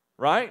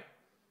 right?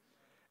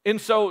 And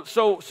so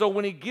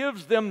when he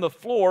gives them the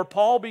floor,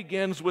 Paul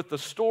begins with the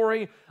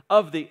story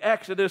of the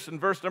Exodus. In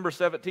verse number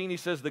 17, he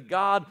says, the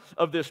God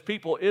of this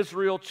people,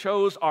 Israel,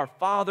 chose our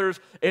fathers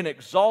and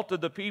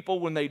exalted the people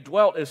when they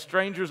dwelt as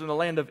strangers in the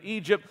land of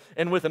Egypt.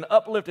 And with an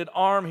uplifted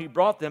arm, he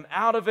brought them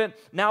out of it.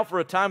 Now for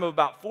a time of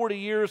about 40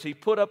 years, he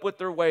put up with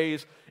their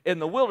ways in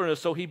the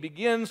wilderness. So he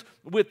begins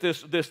with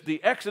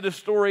the Exodus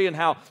story and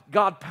how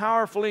God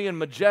powerfully and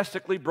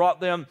majestically brought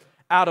them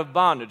out of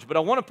bondage. But I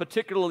want to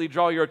particularly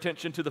draw your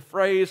attention to the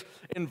phrase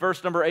in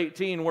verse number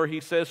 18 where he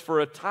says,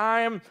 for a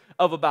time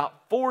of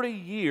about 40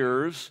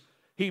 years,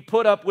 he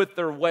put up with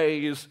their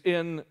ways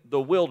in the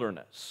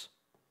wilderness.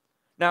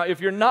 Now, if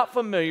you're not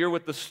familiar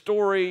with the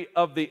story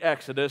of the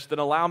Exodus, then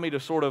allow me to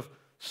sort of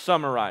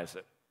summarize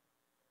it.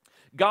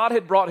 God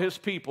had brought his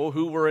people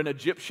who were in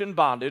Egyptian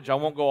bondage. I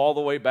won't go all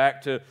the way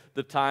back to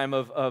the time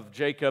of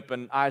Jacob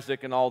and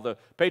Isaac and all the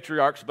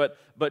patriarchs, but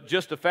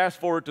just to fast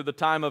forward to the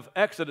time of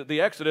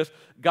the Exodus,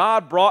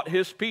 God brought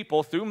his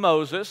people through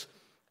Moses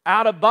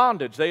out of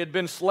bondage. They had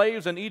been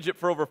slaves in Egypt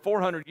for over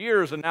 400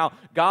 years, and now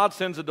God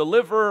sends a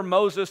deliverer,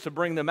 Moses, to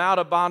bring them out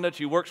of bondage.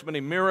 He works many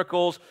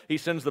miracles. He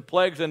sends the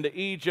plagues into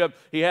Egypt.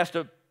 He has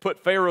to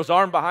put Pharaoh's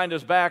arm behind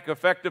his back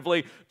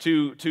effectively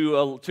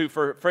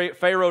for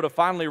Pharaoh to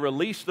finally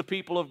release the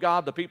people of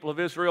God, the people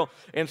of Israel.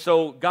 And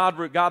so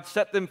God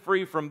set them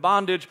free from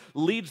bondage,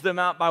 leads them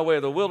out by way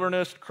of the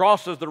wilderness,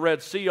 crosses the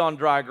Red Sea on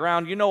dry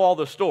ground. You know all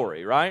the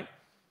story, right?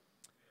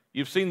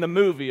 You've seen the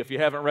movie if you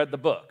haven't read the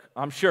book,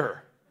 I'm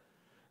sure.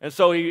 And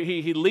so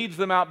he leads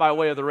them out by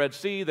way of the Red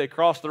Sea. They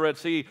cross the Red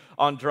Sea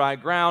on dry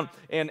ground.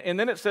 And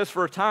then it says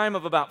for a time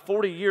of about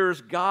 40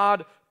 years,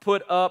 God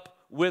put up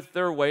with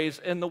their ways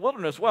in the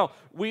wilderness? Well,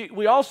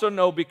 we also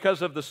know,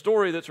 because of the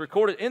story that's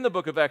recorded in the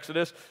book of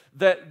Exodus,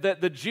 that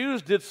the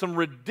Jews did some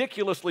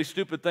ridiculously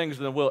stupid things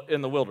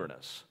in the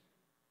wilderness.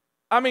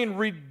 I mean,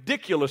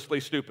 ridiculously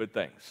stupid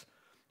things.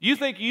 You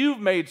think you've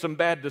made some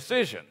bad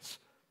decisions.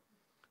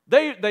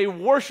 They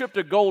worshiped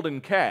a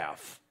golden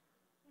calf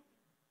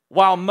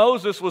while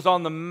Moses was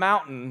on the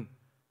mountain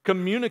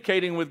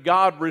communicating with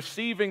God,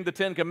 receiving the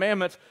Ten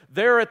Commandments.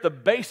 They're at the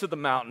base of the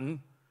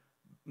mountain,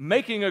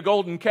 making a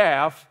golden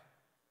calf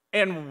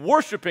and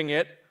worshiping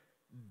it,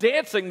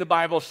 dancing, the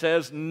Bible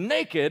says,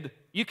 naked.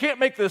 You can't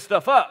make this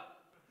stuff up.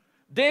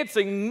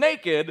 Dancing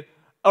naked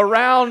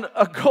around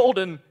a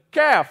golden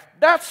calf.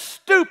 That's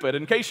stupid,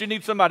 in case you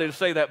need somebody to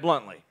say that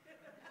bluntly.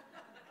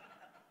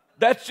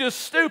 That's just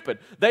stupid.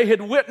 They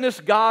had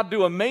witnessed God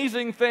do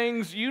amazing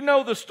things. You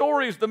know the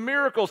stories, the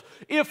miracles.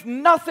 If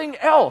nothing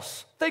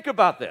else, think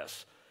about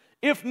this.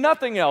 If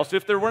nothing else,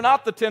 if there were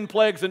not the 10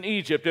 plagues in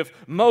Egypt, if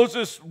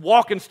Moses'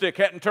 walking stick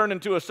hadn't turned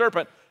into a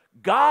serpent,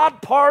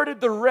 God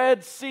parted the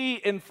Red Sea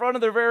in front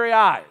of their very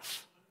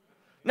eyes.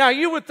 Now,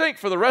 you would think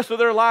for the rest of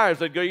their lives,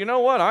 they'd go, you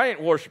know what? I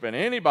ain't worshiping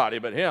anybody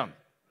but Him.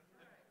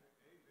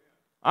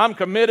 I'm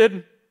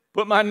committed,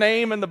 put my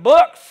name in the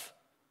books,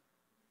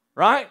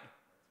 right?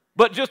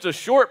 But just a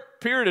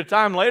short period of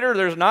time later,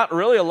 there's not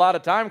really a lot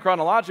of time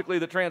chronologically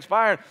that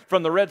transpired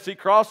from the Red Sea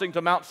crossing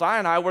to Mount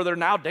Sinai, where they're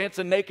now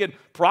dancing naked,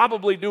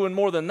 probably doing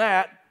more than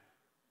that,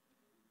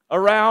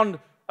 around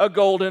a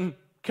golden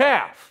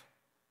calf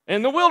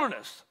in the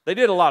wilderness. They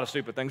did a lot of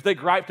stupid things. They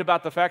griped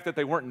about the fact that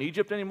they weren't in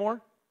Egypt anymore.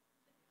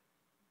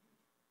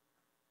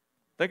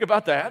 Think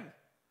about that.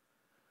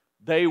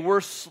 They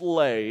were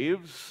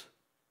slaves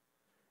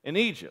in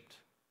Egypt.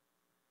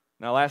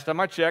 Now, last time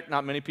I checked,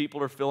 not many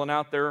people are filling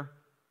out their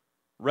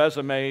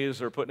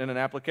resumes or putting in an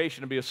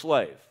application to be a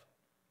slave.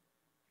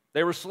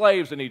 They were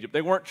slaves in Egypt.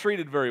 They weren't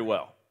treated very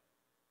well.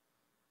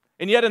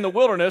 And yet in the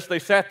wilderness, they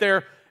sat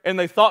there and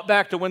they thought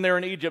back to when they were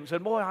in Egypt and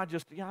said, boy,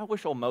 I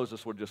wish old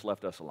Moses would have just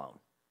left us alone.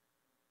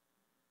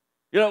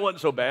 You know, it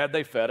wasn't so bad.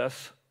 They fed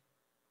us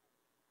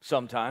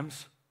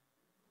sometimes,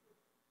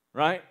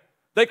 right?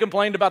 They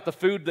complained about the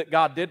food that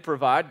God did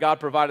provide. God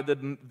provided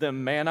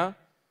them manna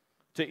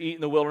to eat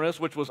in the wilderness,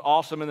 which was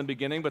awesome in the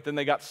beginning, but then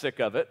they got sick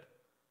of it.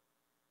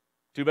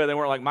 Too bad they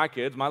weren't like my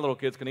kids. My little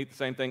kids can eat the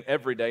same thing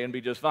every day and be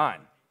just fine.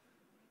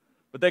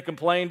 But they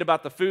complained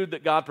about the food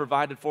that God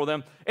provided for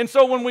them. And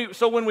so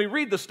when we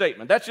read the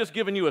statement, that's just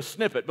giving you a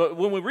snippet, but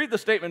when we read the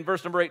statement in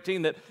verse number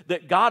 18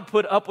 that God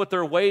put up with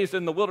their ways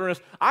in the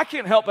wilderness, I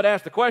can't help but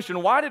ask the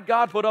question, why did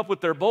God put up with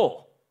their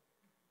bull?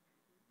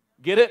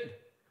 Get it?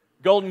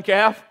 Golden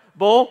calf,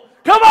 bull?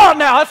 Come on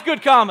now, that's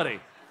good comedy.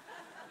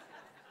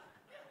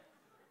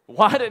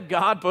 Why did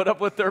God put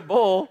up with their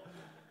bull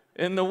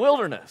in the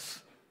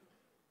wilderness?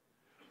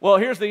 Well,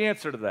 here's the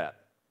answer to that.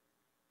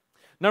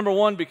 Number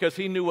one, because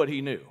He knew what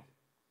He knew.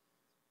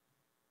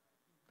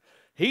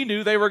 He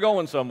knew they were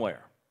going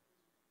somewhere.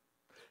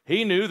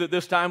 He knew that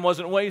this time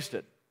wasn't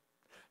wasted.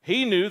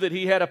 He knew that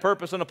He had a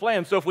purpose and a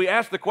plan. So if we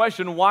ask the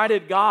question, why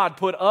did God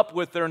put up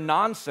with their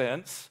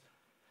nonsense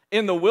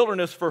in the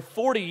wilderness for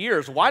 40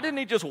 years? Why didn't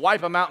He just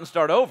wipe them out and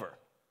start over?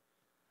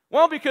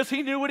 Well, because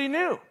He knew what He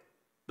knew.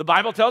 The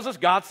Bible tells us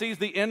God sees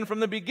the end from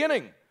the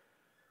beginning.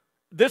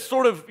 This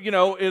sort of,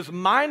 is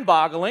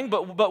mind-boggling,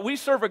 but we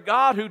serve a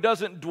God who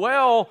doesn't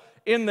dwell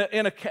in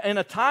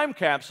a time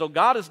capsule.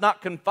 God is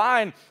not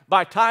confined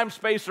by time,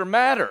 space, or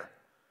matter.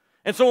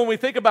 And so when we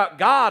think about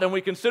God and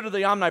we consider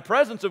the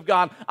omnipresence of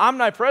God,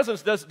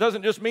 omnipresence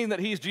doesn't just mean that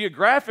He's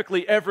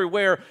geographically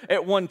everywhere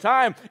at one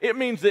time. It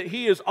means that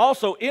He is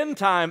also in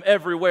time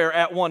everywhere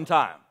at one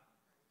time.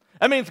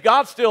 That means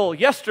God's still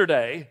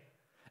yesterday,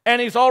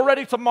 and He's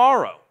already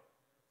tomorrow.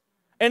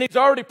 And He's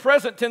already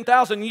present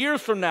 10,000 years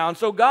from now. And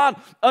so God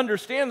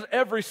understands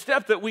every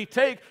step that we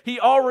take. He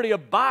already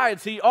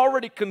abides. He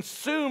already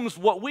consumes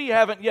what we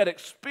haven't yet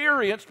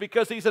experienced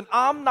because He's an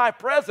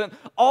omnipresent,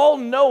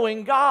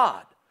 all-knowing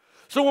God.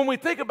 So when we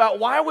think about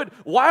why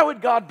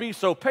would God be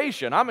so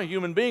patient? I'm a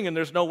human being and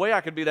there's no way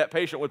I could be that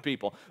patient with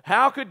people.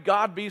 How could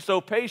God be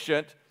so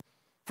patient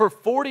for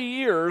 40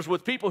 years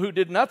with people who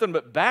did nothing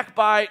but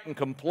backbite and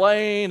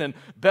complain and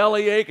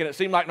bellyache, and it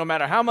seemed like no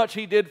matter how much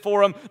He did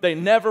for them, they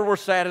never were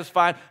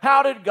satisfied?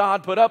 How did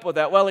God put up with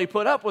that? Well, He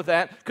put up with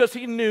that because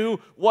He knew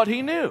what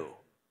He knew.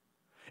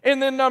 And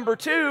then number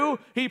two,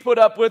 He put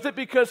up with it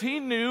because He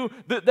knew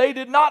that they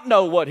did not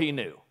know what He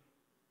knew.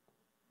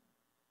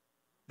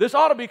 This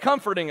ought to be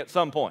comforting at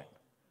some point.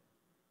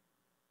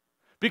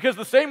 Because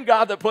the same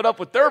God that put up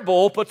with their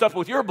bull puts up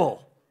with your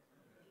bull.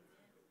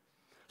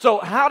 So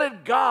how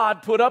did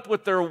God put up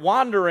with their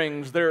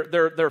wanderings,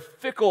 their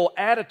fickle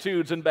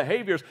attitudes and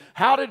behaviors?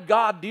 How did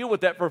God deal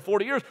with that for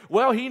 40 years?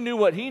 Well, He knew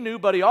what He knew,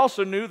 but He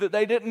also knew that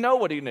they didn't know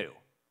what He knew.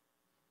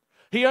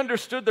 He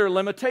understood their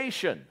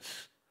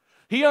limitations.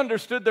 He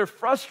understood their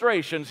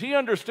frustrations. He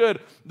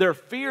understood their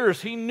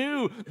fears. He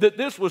knew that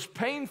this was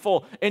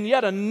painful and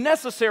yet a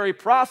necessary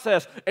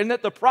process, and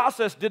that the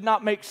process did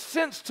not make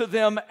sense to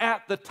them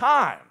at the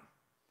time.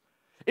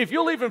 If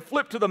you'll even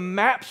flip to the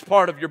maps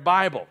part of your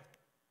Bible,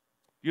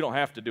 you don't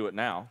have to do it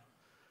now.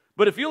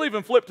 But if you'll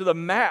even flip to the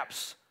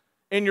maps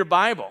in your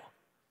Bible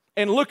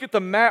and look at the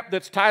map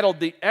that's titled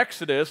the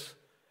Exodus,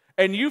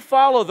 and you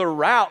follow the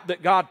route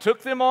that God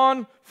took them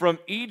on from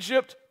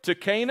Egypt to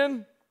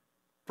Canaan,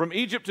 from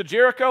Egypt to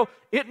Jericho,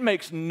 it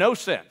makes no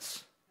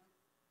sense.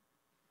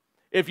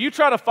 If you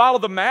try to follow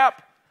the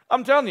map,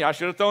 I'm telling you, I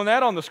should have thrown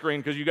that on the screen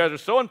because you guys are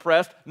so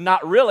impressed,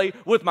 not really,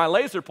 with my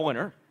laser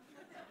pointer.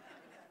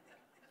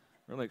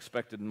 Really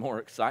expected more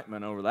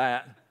excitement over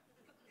that.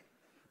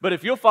 But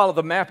if you'll follow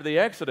the map of the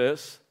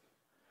Exodus,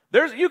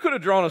 you could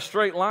have drawn a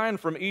straight line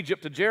from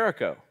Egypt to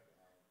Jericho.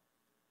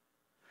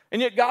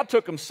 And yet God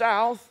took them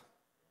south,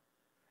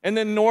 and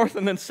then north,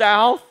 and then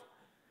south,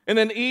 and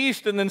then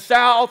east, and then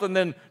south, and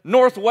then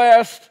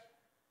northwest.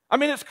 I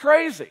mean, it's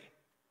crazy.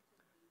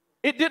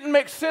 It didn't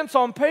make sense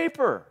on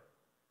paper.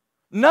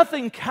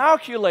 Nothing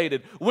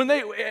calculated. When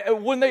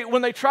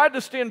they tried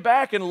to stand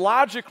back and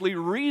logically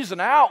reason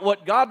out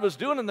what God was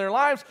doing in their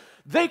lives,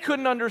 they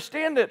couldn't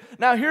understand it.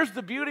 Now, here's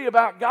the beauty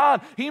about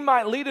God. He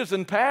might lead us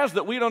in paths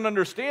that we don't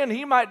understand.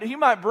 He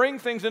might bring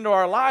things into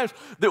our lives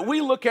that we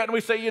look at and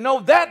we say,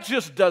 that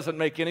just doesn't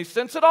make any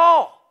sense at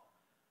all.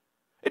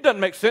 It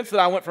doesn't make sense that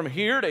I went from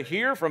here to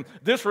here, from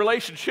this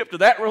relationship to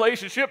that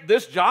relationship,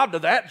 this job to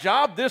that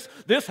job,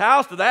 this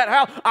house to that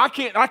house. I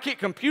can't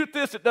compute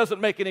this. It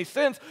doesn't make any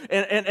sense.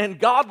 And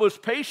God was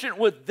patient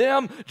with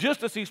them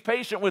just as He's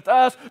patient with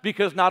us,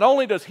 because not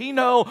only does He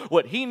know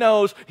what He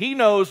knows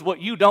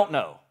what you don't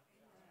know.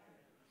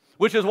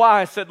 Which is why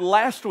I said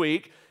last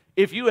week,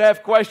 if you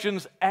have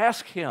questions,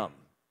 ask Him.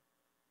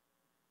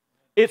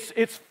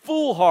 It's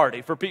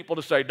foolhardy for people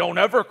to say, don't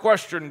ever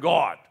question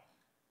God.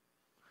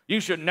 You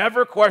should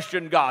never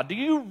question God. Do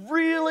you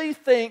really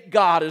think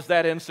God is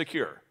that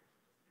insecure?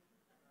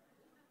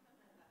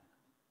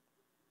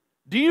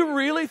 Do you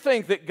really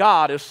think that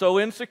God is so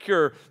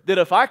insecure that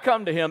if I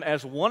come to Him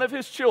as one of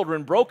His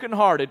children,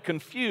 brokenhearted,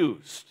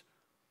 confused,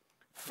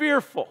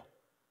 fearful,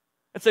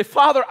 and say,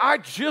 Father, I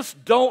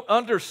just don't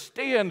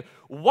understand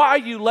why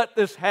you let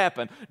this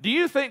happen, do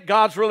you think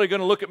God's really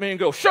going to look at me and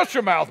go, shut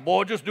your mouth,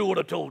 boy, just do what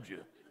I told you?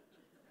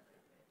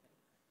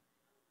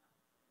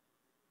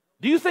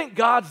 Do you think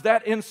God's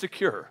that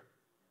insecure?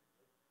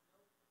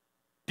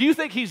 Do you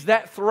think He's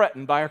that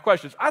threatened by our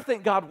questions? I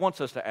think God wants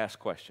us to ask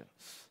questions.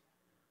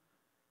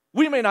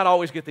 We may not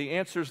always get the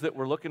answers that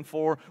we're looking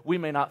for. We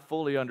may not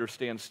fully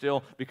understand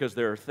still, because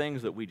there are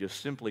things that we just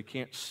simply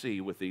can't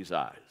see with these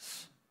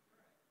eyes.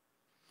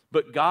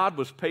 But God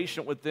was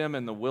patient with them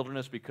in the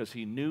wilderness because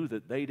He knew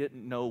that they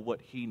didn't know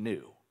what He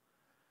knew.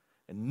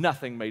 And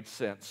nothing made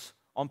sense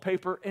on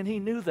paper, and He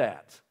knew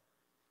that.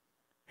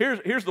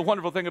 Here's the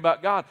wonderful thing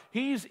about God.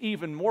 He's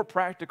even more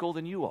practical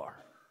than you are.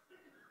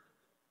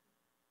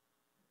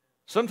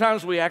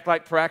 Sometimes we act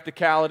like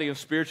practicality and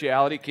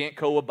spirituality can't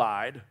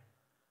co-abide.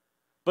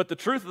 But the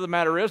truth of the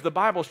matter is, the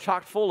Bible's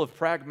chock full of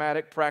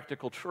pragmatic,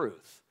 practical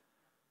truth.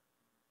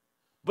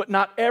 But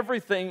not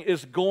everything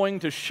is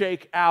going to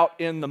shake out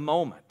in the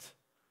moment.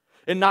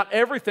 And not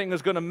everything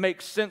is going to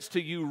make sense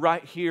to you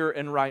right here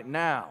and right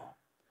now.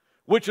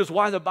 Which is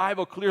why the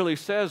Bible clearly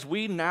says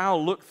we now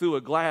look through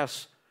a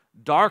glass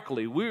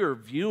darkly. We are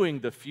viewing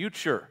the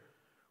future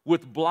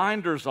with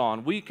blinders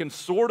on. We can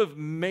sort of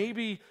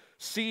maybe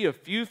see a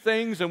few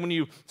things, and when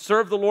you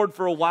serve the Lord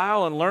for a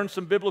while and learn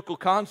some biblical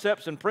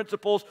concepts and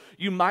principles,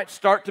 you might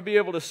start to be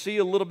able to see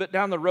a little bit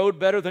down the road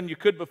better than you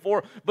could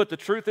before. But the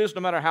truth is,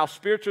 no matter how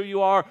spiritual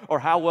you are or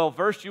how well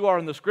versed you are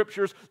in the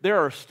Scriptures, there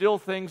are still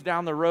things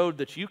down the road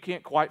that you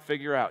can't quite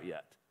figure out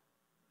yet.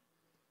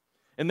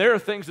 And there are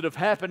things that have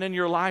happened in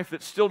your life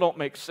that still don't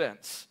make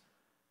sense.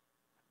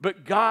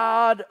 But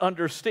God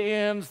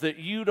understands that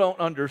you don't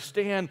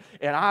understand.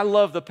 And I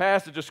love the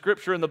passage of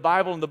Scripture in the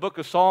Bible in the book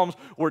of Psalms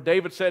where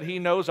David said He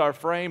knows our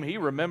frame. He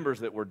remembers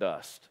that we're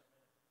dust.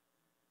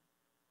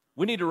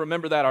 We need to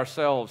remember that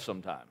ourselves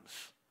sometimes.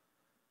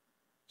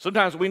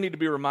 Sometimes we need to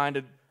be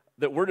reminded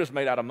that we're just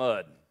made out of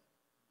mud.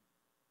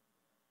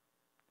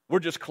 We're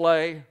just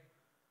clay.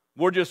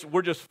 We're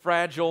just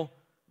fragile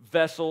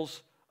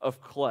vessels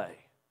of clay.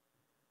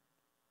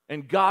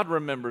 And God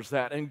remembers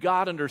that, and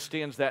God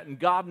understands that, and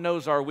God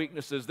knows our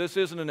weaknesses. This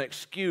isn't an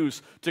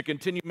excuse to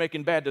continue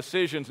making bad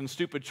decisions and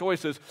stupid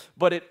choices,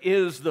 but it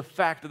is the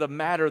fact of the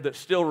matter that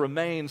still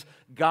remains.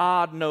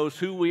 God knows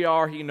who we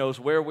are, He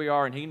knows where we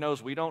are, and He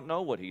knows we don't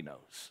know what He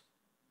knows.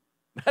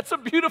 That's a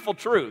beautiful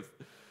truth.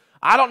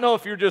 I don't know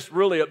if you're just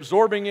really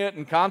absorbing it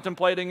and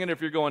contemplating it,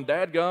 if you're going,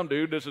 dadgum,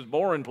 dude, this is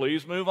boring,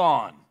 please move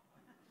on.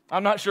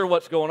 I'm not sure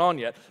what's going on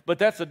yet, but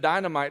that's a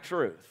dynamite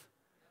truth.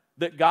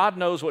 That God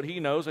knows what He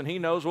knows, and He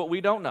knows what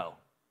we don't know.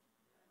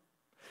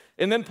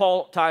 And then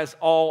Paul ties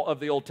all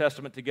of the Old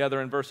Testament together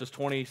in verses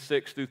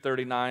 26 through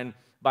 39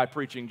 by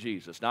preaching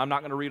Jesus. Now, I'm not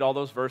going to read all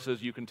those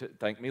verses. You can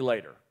thank me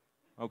later,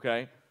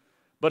 okay?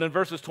 But in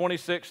verses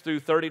 26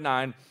 through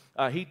 39,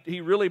 he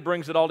really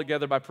brings it all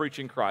together by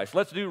preaching Christ.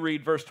 Let's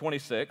read verse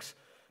 26.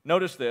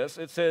 Notice this.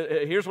 It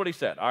says, here's what he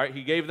said. All right,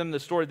 he gave them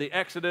the story of the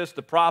Exodus,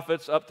 the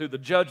prophets, up through the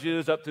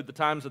judges, up through the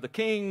times of the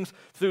kings,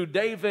 through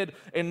David,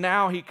 and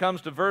now he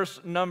comes to verse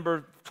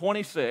number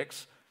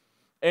 26,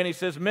 and he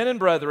says, men and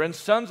brethren,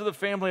 sons of the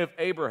family of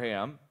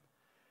Abraham,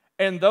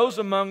 and those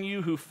among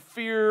you who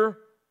fear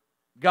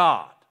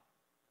God.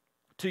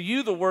 To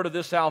you the word of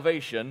this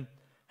salvation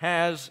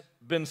has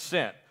been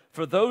sent.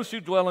 For those who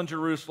dwell in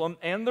Jerusalem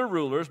and the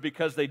rulers,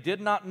 because they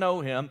did not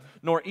know him,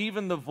 nor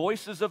even the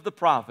voices of the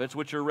prophets,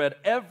 which are read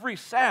every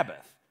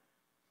Sabbath,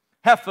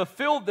 have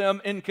fulfilled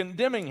them in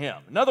condemning him.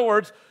 In other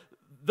words,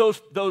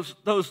 those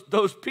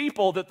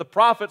people that the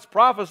prophets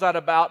prophesied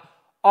about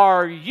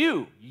are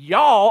you.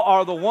 Y'all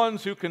are the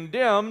ones who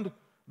condemned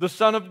the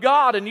Son of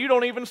God, and you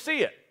don't even see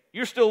it.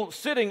 You're still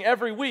sitting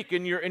every week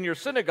in your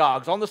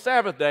synagogues on the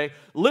Sabbath day,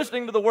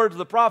 listening to the words of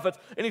the prophets,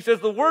 and he says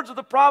the words of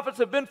the prophets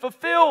have been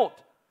fulfilled.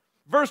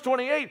 Verse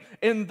 28,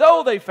 and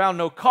though they found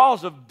no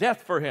cause of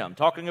death for him,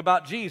 talking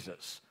about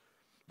Jesus,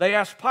 they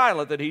asked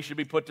Pilate that he should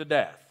be put to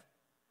death.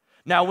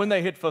 Now when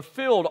they had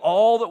fulfilled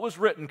all that was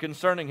written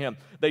concerning him,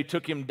 they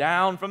took him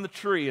down from the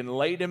tree and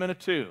laid him in a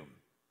tomb.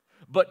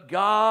 But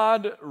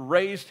God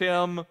raised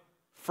him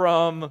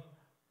from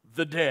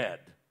the dead.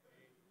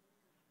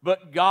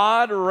 But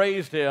God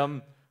raised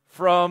him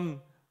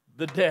from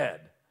the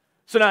dead.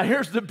 So now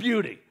here's the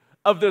beauty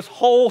of this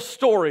whole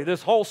story,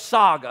 this whole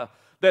saga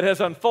that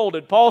has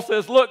unfolded. Paul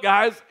says, look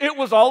guys, it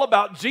was all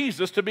about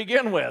Jesus to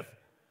begin with.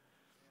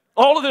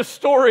 All of this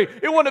story,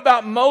 it wasn't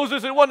about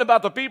Moses, it wasn't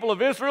about the people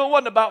of Israel, it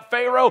wasn't about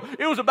Pharaoh.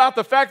 It was about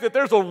the fact that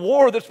there's a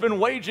war that's been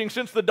waging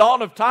since the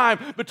dawn of time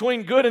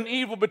between good and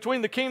evil,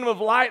 between the kingdom of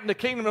light and the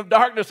kingdom of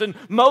darkness. And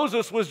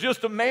Moses was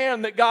just a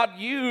man that God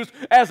used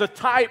as a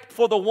type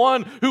for the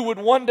one who would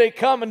one day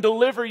come and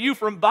deliver you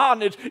from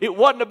bondage. It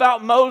wasn't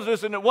about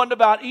Moses, and it wasn't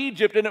about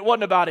Egypt, and it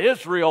wasn't about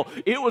Israel.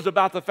 It was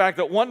about the fact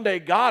that one day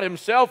God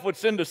himself would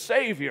send a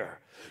Savior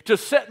to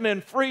set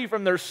men free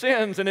from their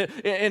sins.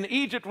 And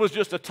Egypt was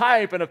just a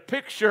type and a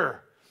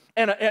picture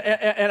and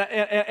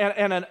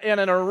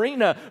an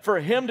arena for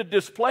him to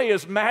display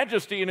his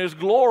majesty and his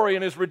glory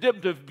and his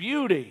redemptive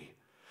beauty.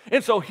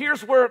 And so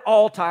here's where it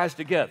all ties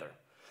together.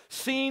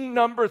 Scene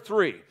number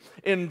 3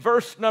 in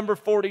verse number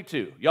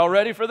 42. Y'all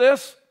ready for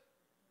this?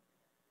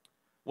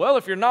 Well,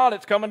 if you're not,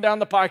 it's coming down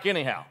the pike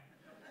anyhow.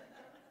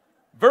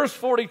 Verse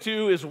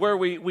 42 is where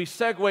we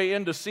segue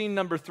into scene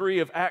number 3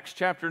 of Acts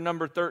chapter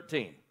number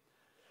 13.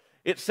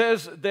 It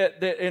says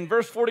that in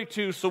verse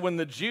 42, so when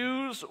the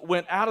Jews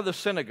went out of the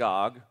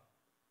synagogue,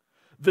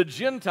 the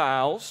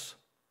Gentiles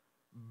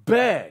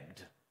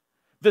begged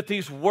that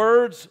these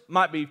words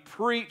might be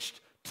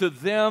preached to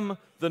them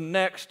the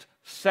next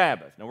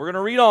Sabbath. Now, we're going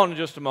to read on in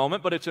just a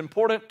moment, but it's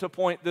important to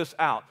point this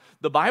out.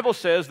 The Bible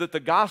says that the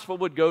gospel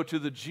would go to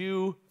the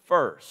Jew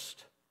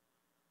first.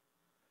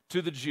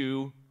 To the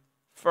Jew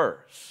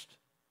first.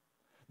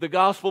 The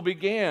gospel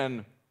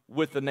began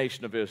with the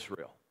nation of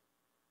Israel.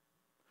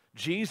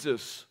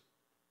 Jesus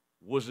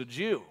was a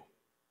Jew.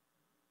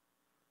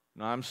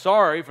 Now, I'm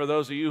sorry for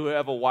those of you who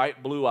have a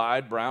white,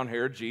 blue-eyed,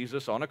 brown-haired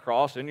Jesus on a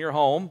cross in your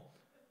home.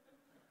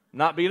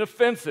 Not being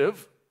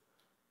offensive,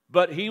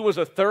 but he was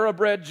a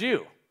thoroughbred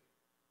Jew.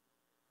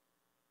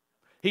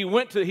 He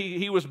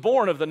was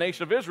born of the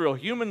nation of Israel.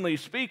 Humanly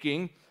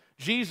speaking,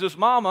 Jesus'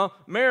 mama,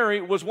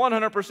 Mary, was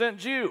 100%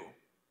 Jew.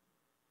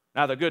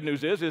 Now, the good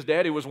news is his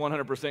daddy was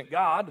 100%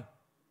 God.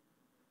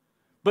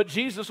 But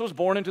Jesus was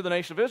born into the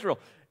nation of Israel.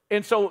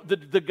 And so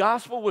the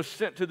gospel was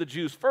sent to the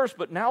Jews first,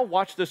 but now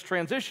watch this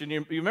transition.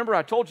 You remember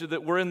I told you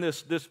that we're in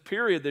this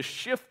period, this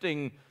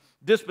shifting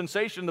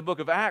dispensation in the book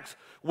of Acts,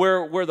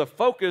 where the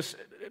focus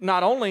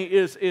not only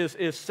is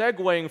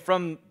segueing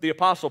from the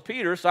Apostle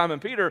Peter, Simon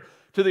Peter,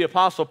 to the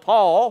Apostle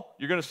Paul.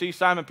 You're going to see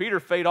Simon Peter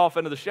fade off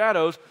into the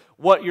shadows.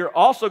 Who you're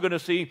also going to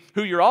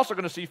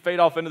see fade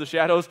off into the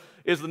shadows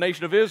is the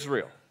nation of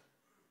Israel.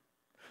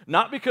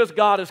 Not because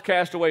God has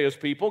cast away his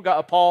people.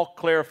 Paul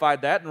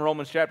clarified that in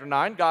Romans chapter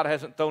 9. God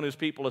hasn't thrown his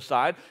people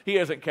aside. He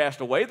hasn't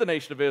cast away the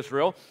nation of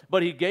Israel,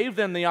 but he gave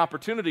them the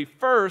opportunity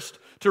first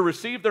to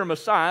receive their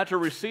Messiah, to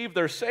receive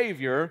their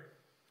Savior,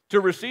 to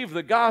receive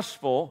the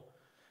gospel,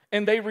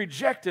 and they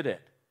rejected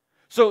it.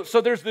 So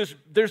there's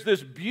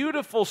this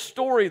beautiful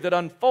story that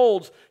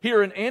unfolds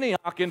here in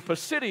Antioch in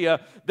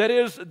Pisidia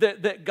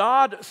that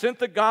God sent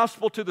the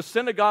gospel to the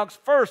synagogues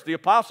first. The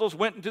apostles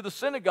went into the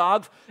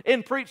synagogues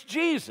and preached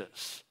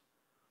Jesus.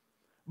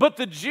 But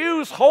the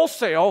Jews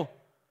wholesale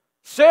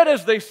said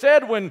as they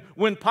said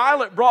when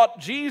Pilate brought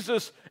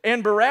Jesus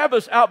and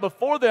Barabbas out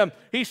before them.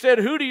 He said,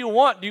 "Who do you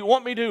want? Do you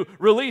want me to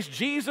release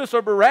Jesus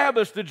or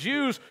Barabbas?" The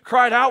Jews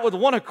cried out with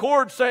one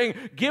accord saying,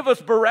 "Give us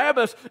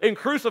Barabbas and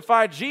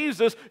crucify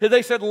Jesus." And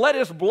they said, "Let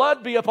his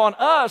blood be upon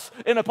us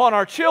and upon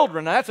our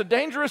children." Now, that's a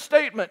dangerous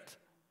statement.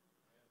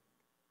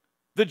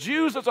 The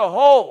Jews as a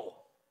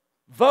whole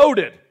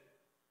voted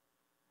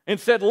and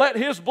said, "Let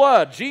his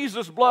blood,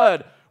 Jesus'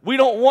 blood, we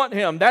don't want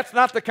him. That's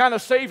not the kind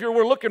of Savior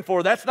we're looking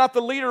for. That's not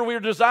the leader we're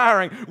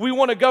desiring. We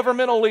want a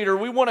governmental leader.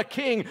 We want a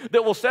king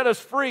that will set us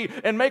free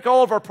and make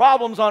all of our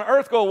problems on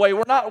earth go away.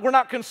 We're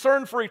not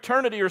concerned for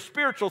eternity or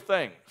spiritual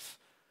things.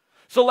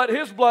 So let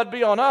his blood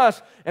be on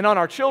us and on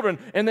our children."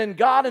 And then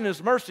God in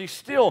his mercy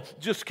still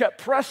just kept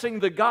pressing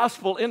the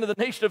gospel into the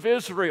nation of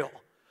Israel.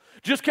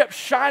 Just kept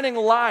shining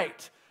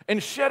light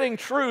and shedding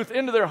truth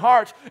into their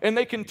hearts, and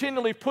they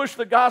continually push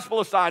the gospel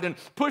aside and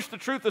push the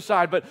truth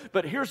aside.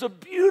 But here's a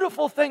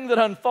beautiful thing that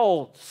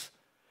unfolds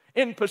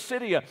in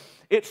Pisidia.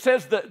 It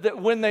says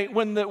that when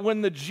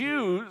the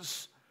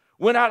Jews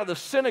went out of the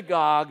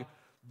synagogue,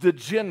 the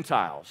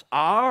Gentiles,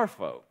 our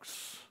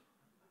folks,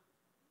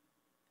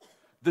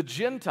 the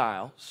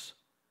Gentiles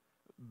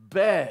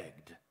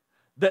begged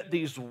that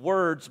these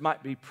words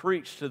might be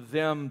preached to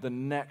them the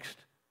next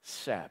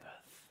Sabbath.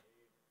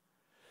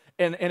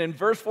 And in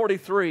verse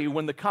 43,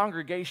 when the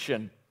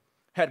congregation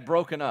had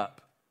broken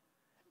up,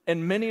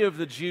 and many of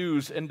the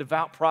Jews and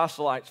devout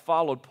proselytes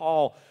followed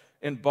Paul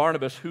and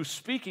Barnabas, who,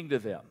 speaking to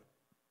them,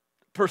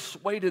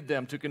 persuaded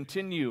them to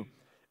continue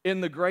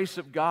in the grace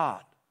of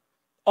God.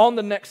 On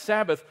the next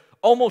Sabbath,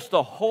 almost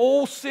the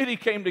whole city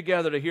came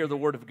together to hear the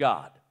word of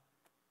God.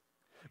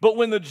 But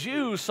when the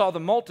Jews saw the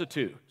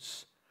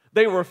multitudes,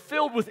 they were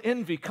filled with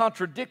envy,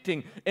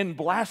 contradicting and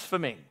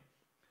blaspheming.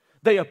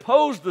 They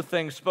opposed the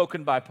things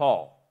spoken by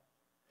Paul.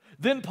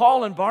 Then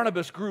Paul and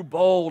Barnabas grew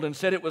bold and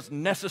said it was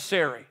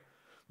necessary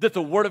that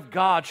the word of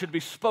God should be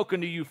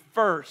spoken to you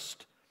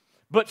first.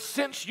 But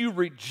since you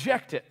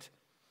reject it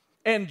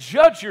and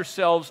judge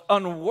yourselves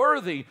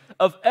unworthy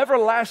of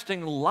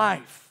everlasting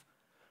life,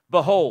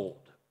 behold,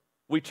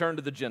 we turn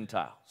to the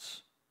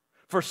Gentiles.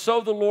 For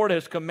so the Lord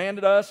has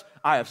commanded us,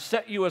 I have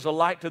set you as a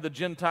light to the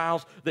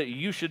Gentiles, that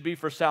you should be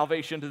for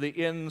salvation to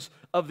the ends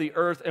of the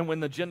earth. And when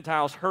the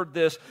Gentiles heard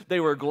this, they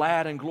were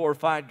glad and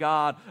glorified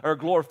God, or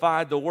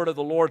glorified the word of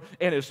the Lord,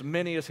 and as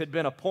many as had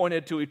been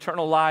appointed to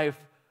eternal life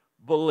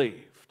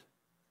believed.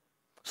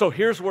 So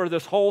here's where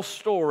this whole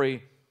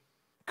story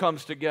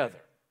comes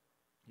together.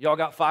 Y'all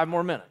got 5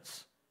 more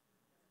minutes.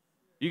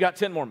 You got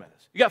 10 more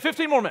minutes. You got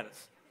 15 more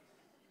minutes.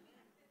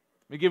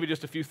 Let me give you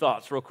just a few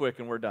thoughts real quick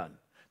and we're done.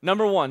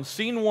 Number 1,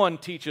 scene 1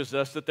 teaches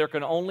us that there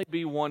can only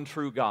be one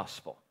true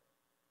gospel.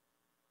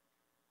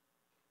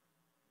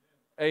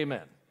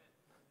 Amen.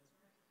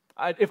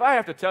 If I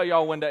have to tell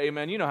y'all when to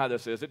amen, you know how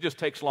this is. It just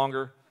takes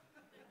longer.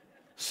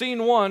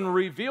 Scene 1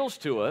 reveals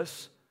to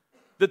us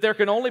that there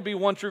can only be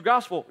one true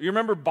gospel. You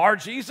remember Bar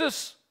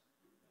Jesus?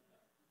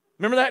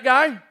 Remember that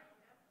guy?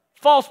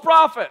 False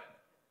prophet.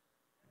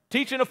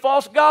 Teaching a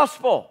false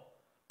gospel.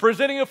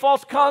 Presenting a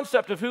false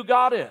concept of who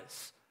God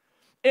is.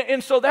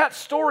 And so that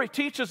story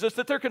teaches us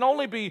that there can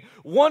only be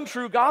one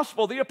true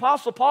gospel. The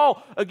Apostle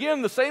Paul,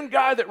 again, the same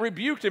guy that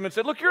rebuked him and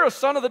said, look, you're a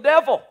son of the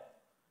devil.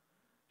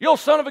 You old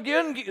son of a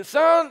gun, get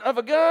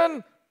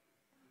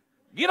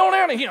on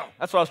out of him.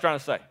 That's what I was trying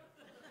to say.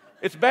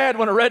 It's bad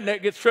when a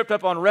redneck gets tripped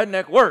up on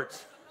redneck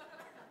words.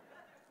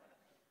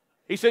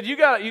 He said, you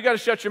got to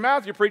shut your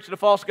mouth. You're preaching a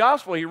false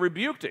gospel. He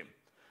rebuked him.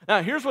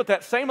 Now, here's what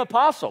that same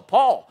apostle,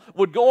 Paul,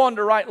 would go on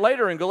to write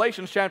later in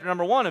Galatians chapter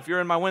number 1. If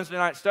you're in my Wednesday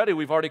night study,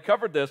 we've already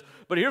covered this.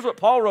 But here's what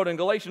Paul wrote in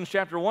Galatians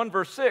chapter 1,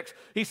 verse 6.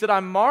 He said, I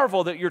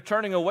marvel that you're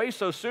turning away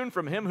so soon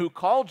from him who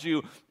called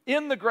you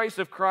in the grace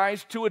of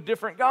Christ to a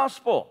different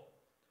gospel,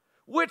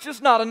 which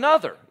is not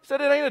another. He said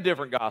it ain't a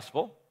different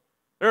gospel.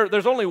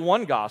 There's only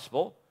one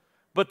gospel.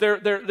 But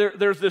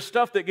there's this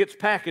stuff that gets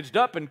packaged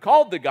up and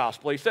called the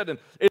gospel. He said, and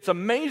it's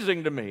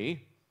amazing to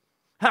me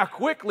how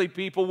quickly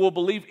people will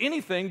believe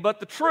anything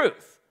but the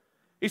truth.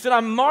 He said,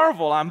 I'm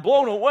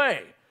blown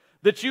away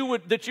that you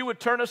would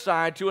turn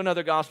aside to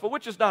another gospel,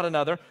 which is not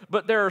another,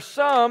 but there are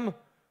some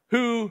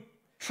who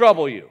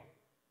trouble you.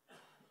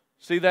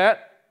 See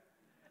that?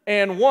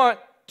 And want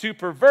to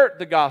pervert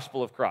the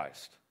gospel of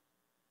Christ.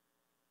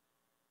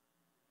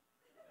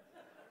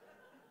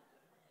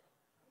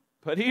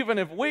 But even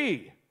if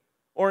we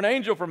or an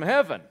angel from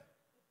heaven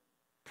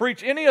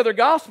preach any other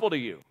gospel to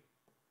you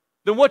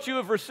than what you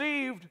have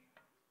received,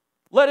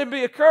 let him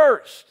be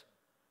accursed.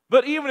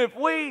 But even if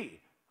we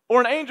or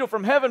an angel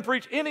from heaven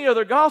preach any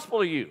other gospel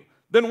to you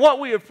than what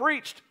we have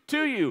preached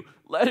to you,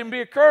 let him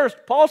be accursed.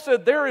 Paul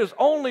said there is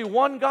only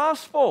one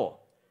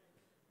gospel.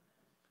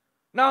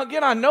 Now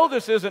again, I know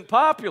this isn't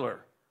popular,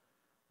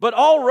 but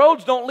all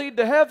roads don't lead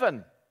to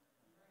heaven.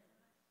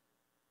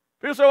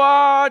 People say,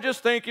 I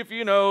just think if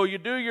you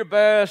do your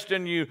best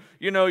and you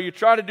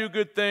try to do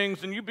good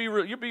things and you be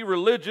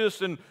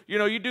religious and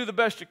you do the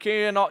best you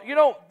can.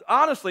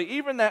 Honestly,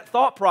 even that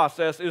thought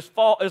process is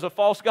a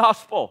false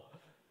gospel.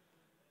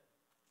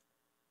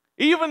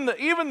 Even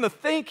the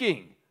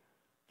thinking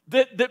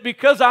that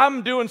because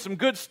I'm doing some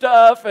good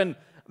stuff and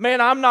man,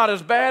 I'm not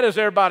as bad as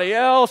everybody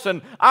else,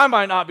 and I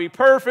might not be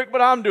perfect, but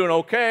I'm doing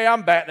okay.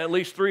 I'm batting at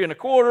least 3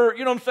 1/4.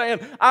 You know what I'm saying?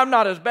 I'm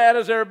not as bad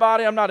as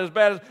everybody. I'm not as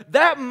bad as...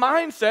 That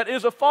mindset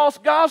is a false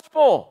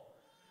gospel.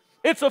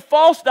 It's a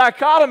false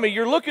dichotomy.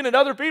 You're looking at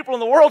other people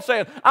in the world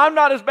saying, I'm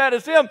not as bad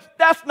as him.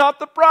 That's not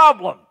the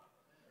problem.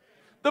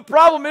 The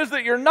problem is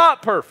that you're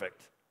not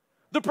perfect.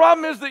 The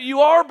problem is that you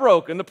are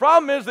broken. The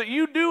problem is that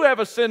you do have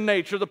a sin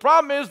nature. The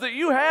problem is that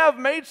you have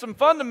made some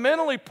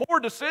fundamentally poor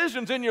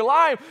decisions in your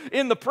life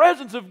in the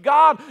presence of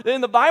God.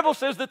 And the Bible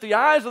says that the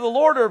eyes of the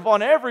Lord are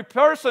upon every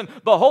person,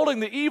 beholding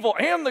the evil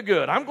and the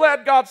good. I'm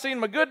glad God's seen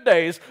my good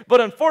days,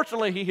 but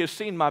unfortunately He has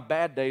seen my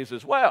bad days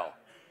as well.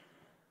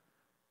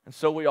 And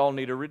so we all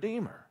need a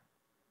Redeemer.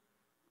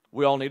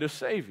 We all need a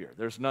Savior.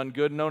 There's none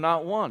good, no,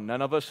 not one.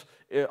 None of us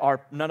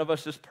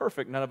is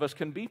perfect. None of us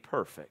can be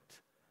perfect.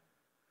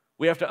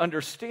 We have to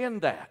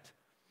understand that.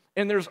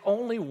 And there's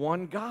only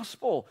one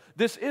gospel.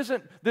 This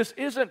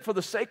isn't for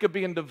the sake of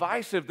being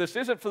divisive. This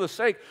isn't for the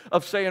sake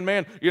of saying,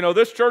 man,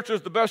 this church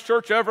is the best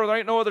church ever. There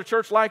ain't no other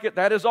church like it.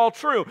 That is all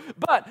true.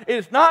 But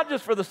it's not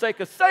just for the sake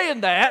of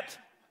saying that.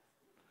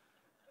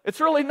 It's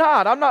really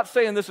not. I'm not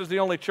saying this is the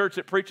only church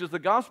that preaches the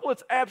gospel.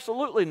 It's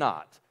absolutely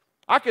not.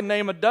 I can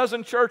name a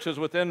dozen churches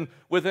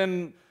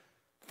within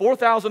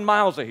 4,000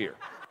 miles of here.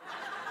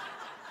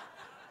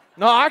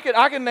 No, I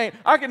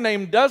can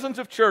name dozens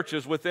of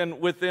churches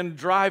within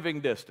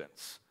driving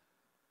distance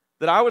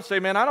that I would say,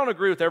 man, I don't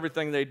agree with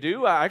everything they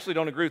do. I actually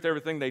don't agree with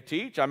everything they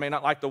teach. I may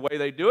not like the way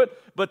they do it,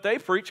 but they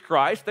preach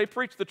Christ. They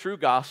preach the true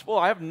gospel.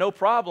 I have no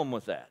problem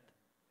with that.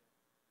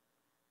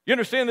 You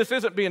understand, this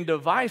isn't being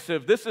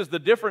divisive. This is the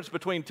difference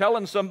between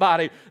telling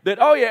somebody that,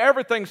 oh yeah,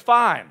 everything's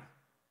fine.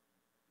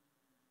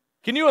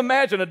 Can you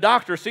imagine a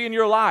doctor seeing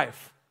your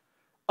life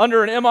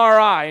under an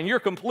MRI and you're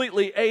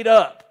completely ate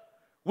up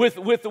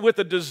with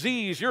a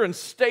disease? You're in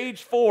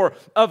stage 4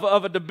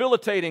 of a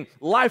debilitating,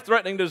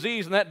 life-threatening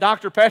disease, and that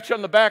doctor pats you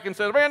on the back and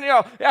says, man,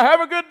 yeah,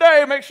 have a good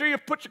day. Make sure you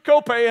put your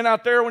copay in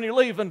out there when you're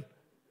leaving. What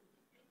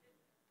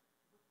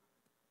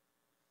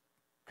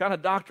kind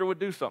of doctor would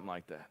do something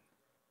like that?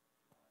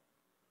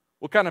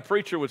 What kind of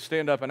preacher would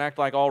stand up and act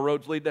like all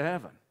roads lead to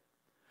heaven?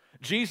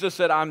 Jesus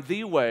said, I'm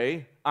the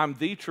way, I'm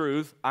the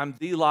truth, I'm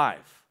the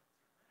life.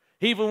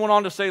 He even went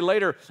on to say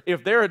later,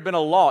 if there had been a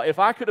law, if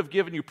I could have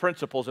given you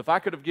principles, if I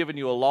could have given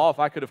you a law, if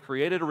I could have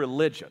created a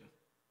religion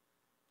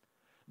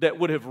that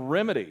would have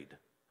remedied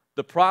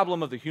the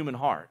problem of the human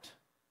heart,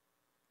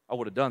 I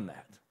would have done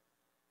that.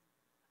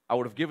 I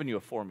would have given you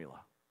a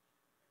formula.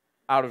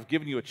 I would have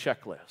given you a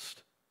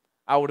checklist.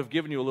 I would have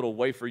given you a little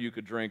wafer you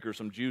could drink or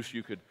some juice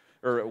you could,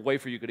 or a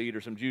wafer you could eat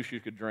or some juice you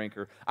could drink,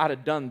 or I'd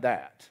have done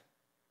that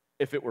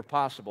if it were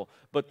possible.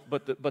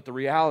 But the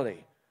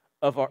reality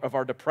of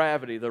our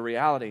depravity, the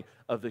reality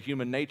of the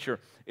human nature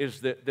is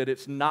that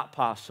it's not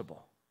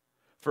possible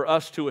for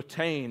us to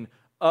attain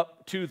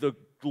up to the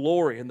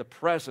glory and the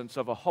presence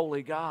of a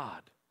holy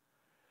God.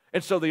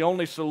 And so the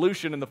only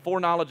solution in the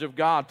foreknowledge of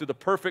God, through the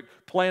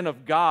perfect plan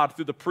of God,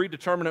 through the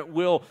predeterminate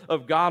will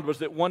of God, was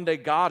that one day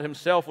God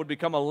himself would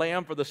become a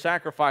lamb for the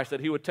sacrifice,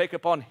 that he would take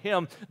upon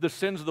him the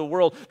sins of the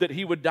world, that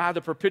he would die the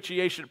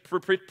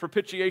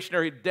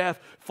propitiationary death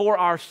for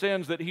our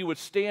sins, that he would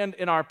stand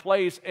in our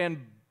place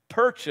and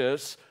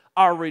purchase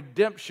our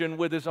redemption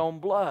with his own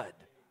blood.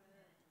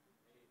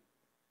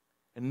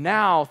 And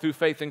now, through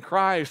faith in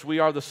Christ, we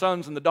are the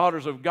sons and the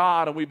daughters of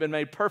God, and we've been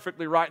made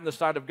perfectly right in the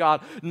sight of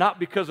God,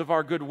 not because of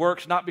our good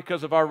works, not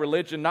because of our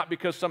religion, not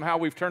because somehow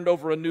we've turned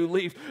over a new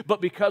leaf,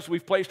 but because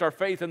we've placed our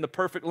faith in the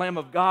perfect Lamb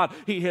of God.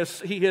 He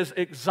has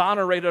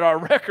exonerated our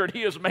record.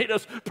 He has made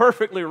us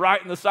perfectly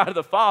right in the sight of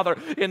the Father,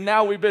 and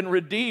now we've been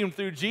redeemed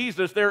through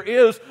Jesus. There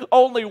is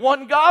only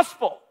one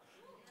gospel,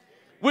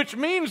 which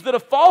means that a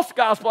false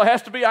gospel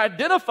has to be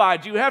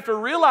identified. You have to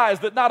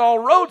realize that not all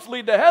roads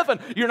lead to heaven.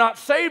 You're not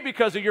saved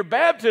because of your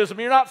baptism.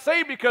 You're not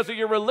saved because of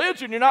your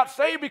religion. You're not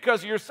saved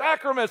because of your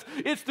sacraments.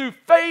 It's through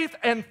faith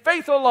and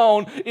faith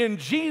alone in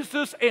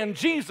Jesus and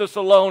Jesus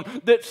alone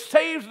that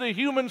saves the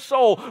human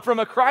soul from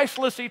a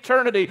Christless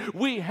eternity.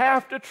 We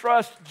have to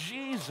trust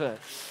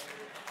Jesus.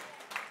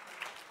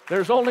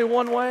 There's only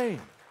one way.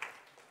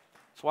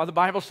 That's why the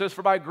Bible says,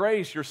 for by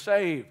grace you're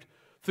saved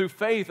through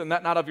faith, and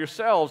that not of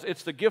yourselves.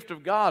 It's the gift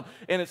of God,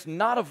 and it's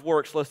not of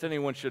works, lest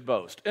anyone should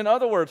boast. In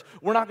other words,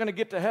 we're not going to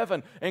get to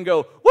heaven and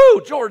go,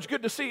 woo, George,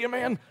 good to see you,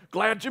 man.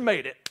 Glad you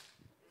made it.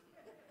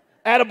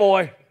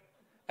 Attaboy.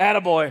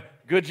 Attaboy.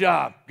 Good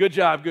job. Good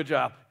job. Good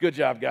job. Good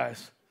job,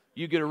 guys.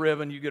 You get a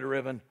ribbon. You get a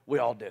ribbon. We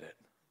all did it.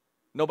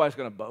 Nobody's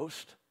going to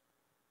boast.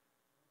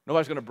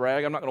 Nobody's going to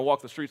brag. I'm not going to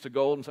walk the streets of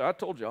gold and say, I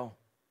told y'all.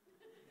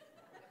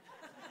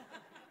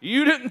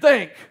 You didn't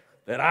think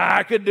that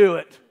I could do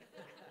it.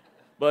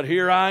 But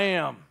here I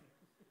am.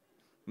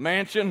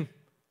 Mansion,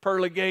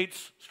 pearly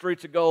gates,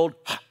 streets of gold.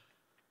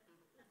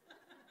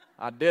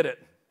 I did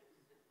it.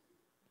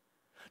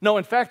 No,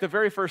 in fact, the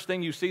very first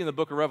thing you see in the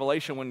book of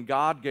Revelation when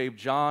God gave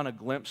John a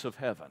glimpse of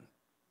heaven.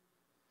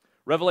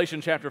 Revelation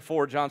chapter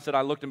 4, John said,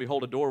 I looked and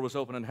behold, a door was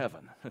open in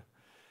heaven.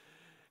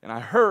 And I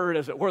heard,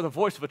 as it were, the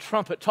voice of a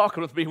trumpet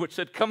talking with me, which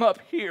said, come up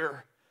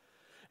here.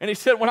 And he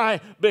said, when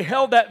I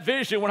beheld that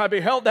vision, when I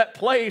beheld that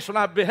place, when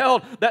I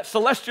beheld that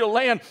celestial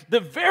land, the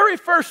very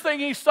first thing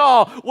he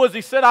saw was,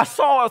 he said, I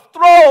saw a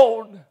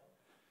throne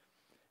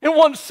and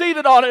one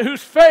seated on it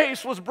whose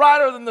face was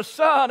brighter than the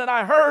sun. And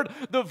I heard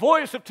the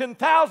voice of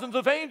 10,000s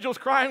of angels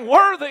crying,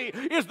 worthy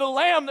is the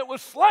Lamb that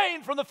was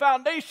slain from the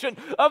foundation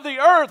of the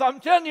earth. I'm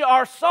telling you,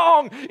 our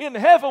song in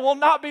heaven will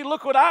not be,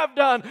 look what I've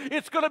done.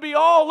 It's going to be,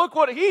 oh, look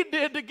what he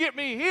did to get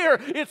me here.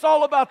 It's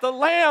all about the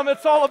Lamb.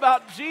 It's all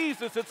about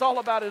Jesus. It's all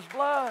about his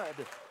blood.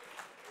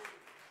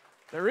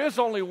 There is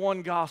only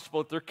one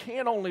gospel. There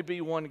can only be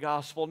one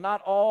gospel.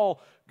 Not all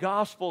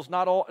gospels,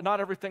 not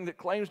everything that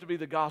claims to be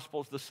the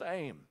gospel is the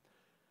same.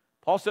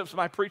 Paul said if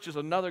somebody preaches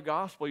another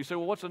gospel, you say,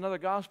 well, what's another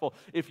gospel?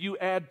 If you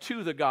add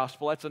to the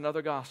gospel, that's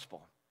another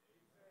gospel.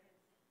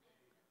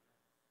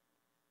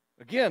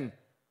 Again,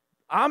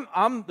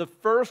 I'm the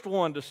first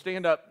one to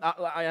stand up.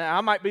 I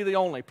might be the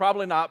only,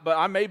 probably not, but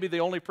I may be the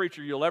only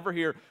preacher you'll ever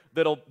hear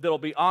that'll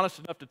be honest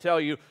enough to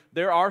tell you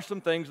there are some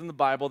things in the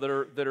Bible that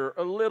are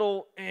a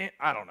little,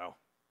 I don't know,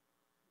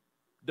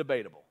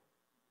 debatable.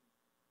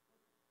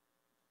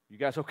 You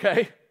guys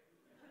okay?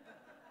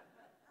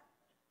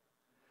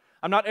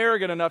 I'm not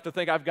arrogant enough to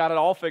think I've got it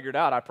all figured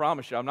out. I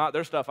promise you, I'm not.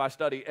 There's stuff I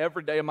study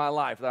every day of my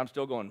life that I'm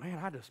still going, man,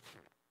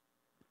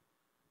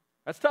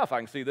 that's tough. I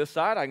can see this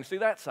side, I can see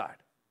that side.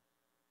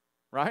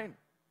 Right?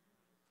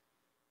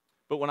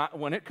 But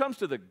when it comes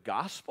to the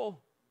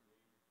gospel,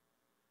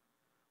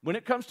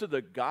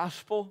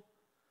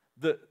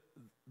 the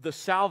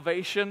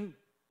salvation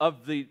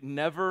of the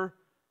never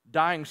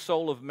dying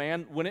soul of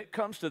man, when it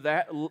comes to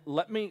that,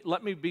 let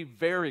me be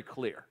very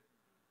clear.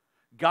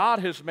 God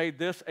has made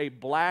this a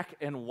black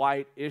and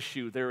white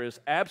issue. There is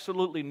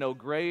absolutely no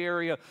gray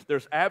area.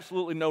 There's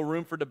absolutely no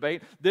room for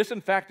debate. This, in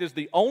fact, is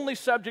the only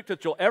subject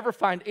that you'll ever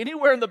find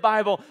anywhere in the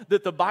Bible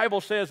that the Bible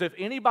says if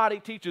anybody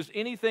teaches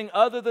anything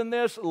other than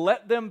this,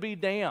 let them be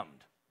damned.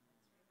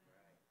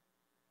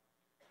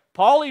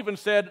 Paul even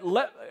said,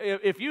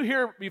 if you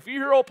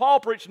hear old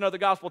Paul preach another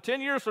gospel 10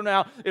 years from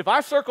now, if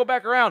I circle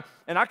back around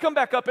and I come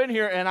back up in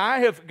here and I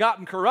have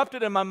gotten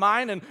corrupted in my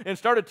mind and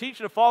started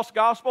teaching a false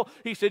gospel,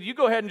 he said, you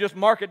go ahead and just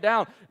mark it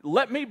down.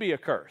 Let me be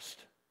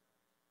accursed.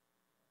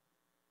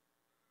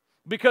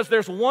 Because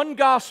there's one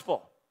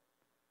gospel,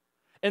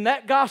 and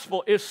that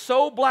gospel is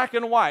so black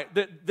and white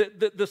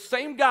that the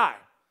same guy,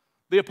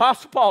 the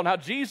Apostle Paul, now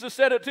Jesus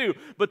said it too,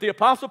 but the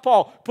Apostle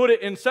Paul put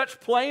it in such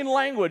plain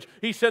language.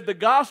 He said the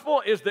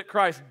gospel is that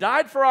Christ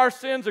died for our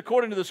sins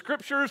according to the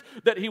Scriptures,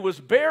 that He was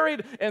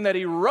buried, and that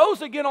He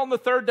rose again on the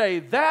third day.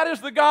 That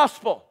is the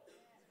gospel.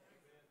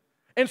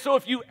 And so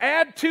if you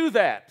add to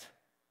that,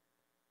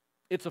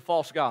 it's a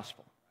false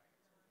gospel.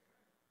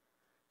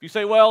 If you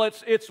say, well,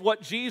 it's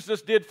what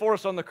Jesus did for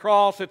us on the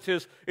cross,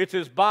 it's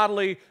his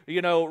bodily,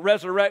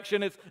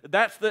 resurrection.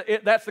 That's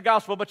the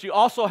gospel. But you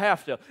also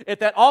have to. If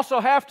that also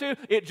have to,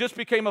 it just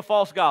became a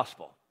false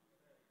gospel.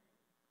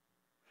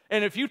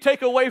 And if you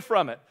take away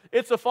from it,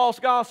 it's a false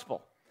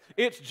gospel.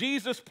 It's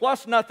Jesus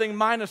plus nothing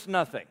minus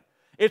nothing.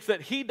 It's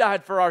that He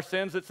died for our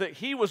sins. It's that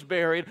He was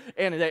buried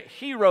and that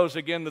He rose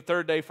again the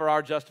third day for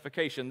our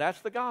justification.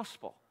 That's the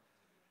gospel.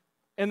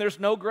 And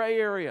there's no gray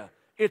area.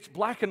 It's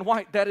black and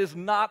white. That is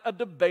not a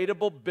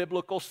debatable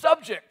biblical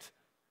subject.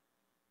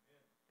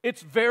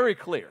 It's very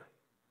clear.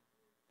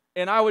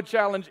 And I would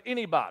challenge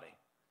anybody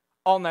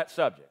on that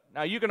subject.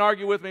 Now, you can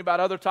argue with me about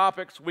other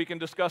topics. We can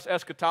discuss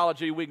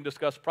eschatology. We can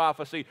discuss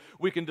prophecy.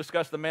 We can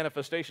discuss the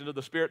manifestation of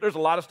the Spirit. There's a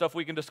lot of stuff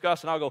we can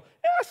discuss, and I'll go,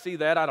 I see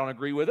that. I don't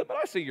agree with it, but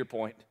I see your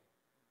point.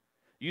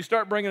 You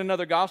start bringing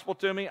another gospel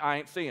to me, I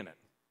ain't seeing it.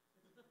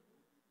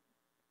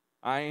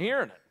 I ain't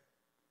hearing it.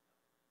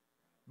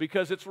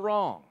 Because it's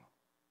wrong.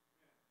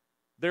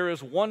 There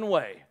is one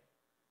way,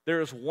 there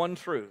is one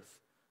truth,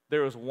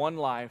 there is one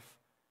life,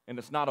 and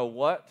it's not a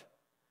what,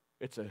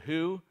 it's a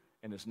who,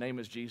 and His name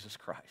is Jesus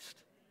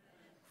Christ.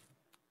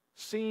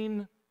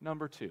 Scene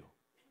number 2.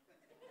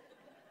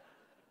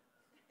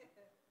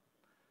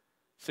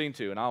 Scene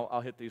 2, and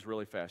I'll hit these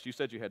really fast. You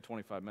said you had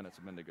 25 minutes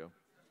a minute ago.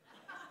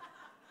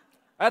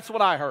 That's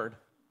what I heard.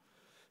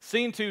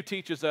 Scene 2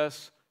 teaches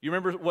us, you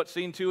remember what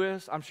scene 2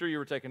 is? I'm sure you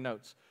were taking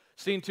notes.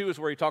 Scene 2 is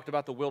where he talked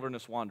about the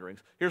wilderness wanderings.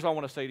 Here's what I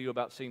want to say to you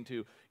about scene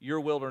 2. Your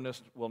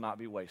wilderness will not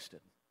be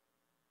wasted.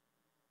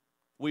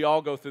 We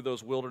all go through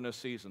those wilderness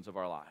seasons of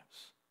our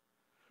lives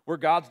where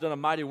God's done a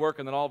mighty work,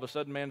 and then all of a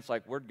sudden, man, it's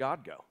like, where'd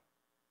God go?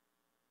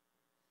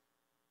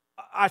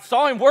 I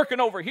saw Him working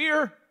over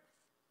here.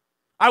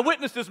 I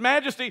witnessed His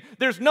majesty.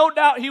 There's no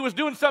doubt He was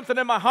doing something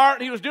in my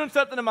heart. He was doing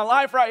something in my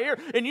life right here.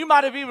 And you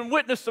might have even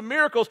witnessed some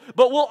miracles,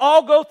 but we'll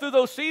all go through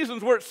those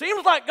seasons where it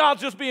seems like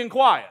God's just being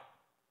quiet.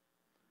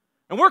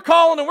 And we're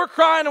calling and we're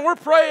crying and we're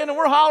praying and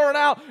we're hollering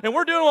out and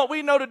we're doing what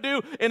we know to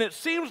do, and it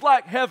seems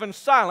like heaven's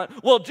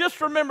silent. Well,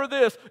 just remember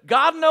this.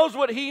 God knows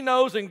what He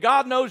knows, and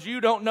God knows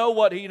you don't know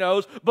what He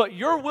knows, but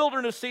your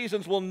wilderness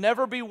seasons will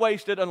never be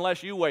wasted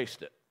unless you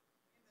waste it.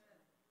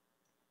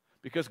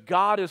 Because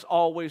God is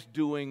always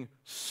doing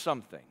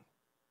something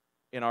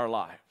in our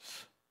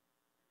lives.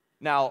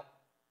 Now,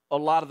 a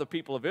lot of the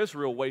people of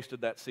Israel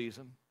wasted that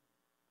season.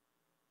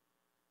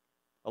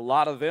 A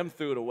lot of them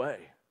threw it away.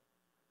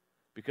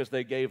 Because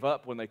they gave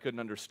up when they couldn't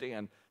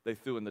understand, they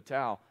threw in the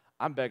towel.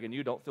 I'm begging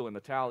you, don't throw in the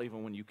towel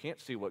even when you can't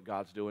see what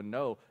God's doing.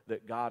 Know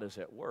that God is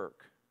at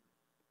work.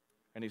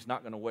 And He's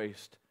not going to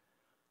waste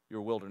your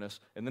wilderness.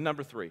 And then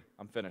number 3,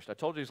 I'm finished. I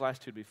told you these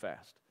last 2 to be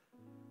fast.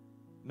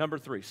 Number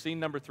 3,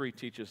 scene number 3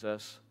 teaches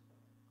us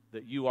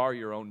that you are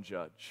your own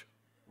judge.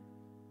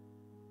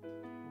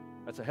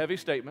 That's a heavy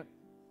statement,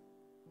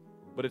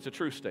 but it's a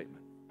true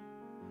statement.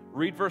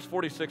 Read verse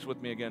 46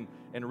 with me again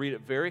and read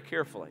it very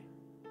carefully.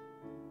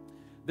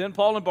 Then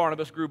Paul and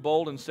Barnabas grew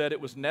bold and said it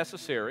was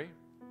necessary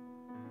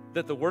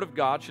that the word of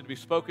God should be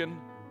spoken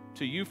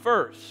to you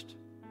first.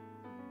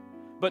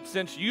 But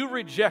since you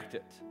reject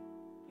it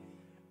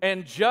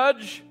and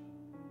judge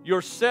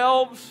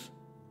yourselves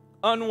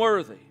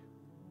unworthy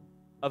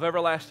of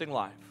everlasting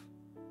life,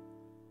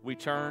 we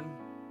turn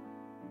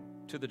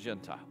to the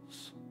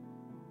Gentiles.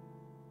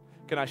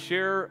 Can I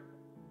share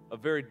a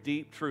very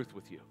deep truth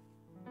with you?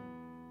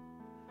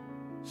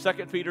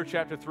 2 Peter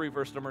chapter 3,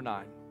 verse number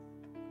 9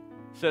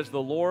 says,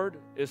 the Lord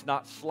is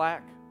not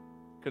slack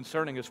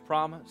concerning his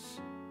promise,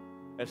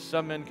 as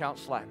some men count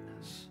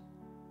slackness,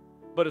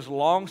 but is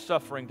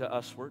long-suffering to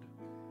usward,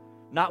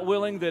 not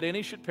willing that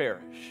any should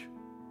perish,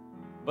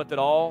 but that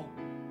all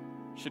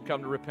should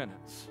come to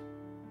repentance.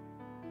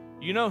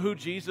 You know who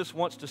Jesus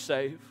wants to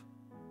save?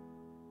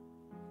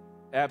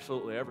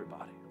 Absolutely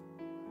everybody.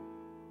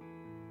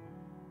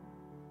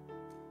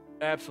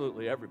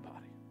 Absolutely everybody.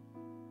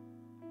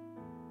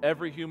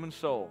 Every human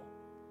soul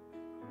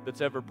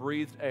that's ever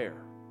breathed air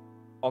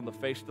on the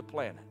face of the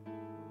planet,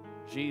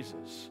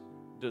 Jesus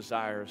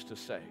desires to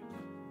save.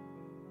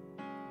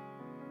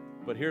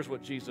 But here's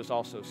what Jesus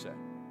also said.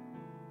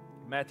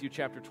 Matthew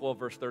chapter 12,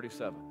 verse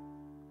 37.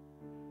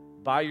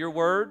 By your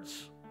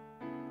words,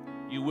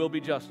 you will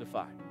be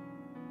justified.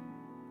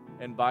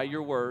 And by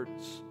your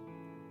words,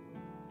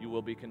 you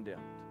will be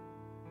condemned.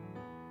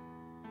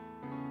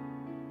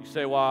 You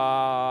say, well,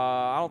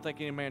 I don't think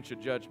any man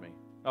should judge me.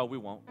 Oh, we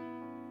won't.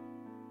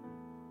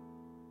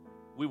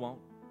 We won't.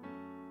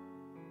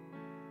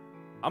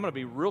 I'm going to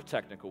be real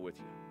technical with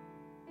you.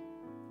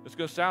 It's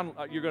going to sound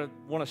like you're going to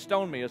want to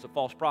stone me as a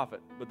false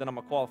prophet, but then I'm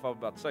going to qualify what I'm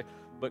about to say.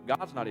 But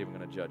God's not even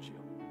going to judge you.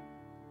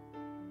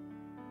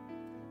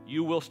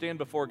 You will stand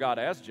before God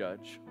as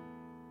judge,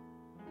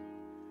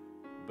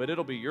 but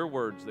it'll be your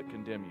words that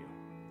condemn you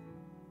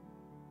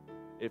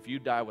if you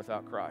die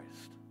without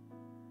Christ.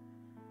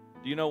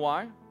 Do you know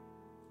why?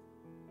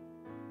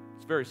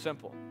 It's very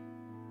simple.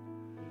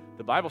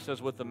 The Bible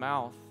says with the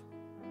mouth,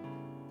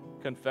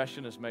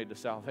 confession is made to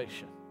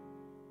salvation.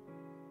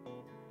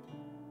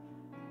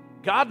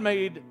 God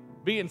made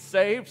being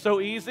saved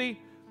so easy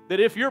that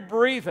if you're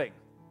breathing,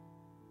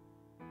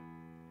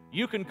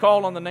 you can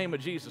call on the name of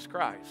Jesus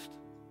Christ.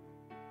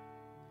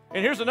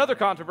 And here's another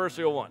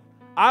controversial one.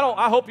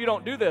 I hope you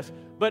don't do this,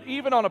 but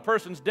even on a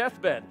person's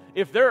deathbed,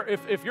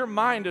 if your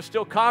mind is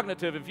still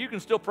cognitive, if you can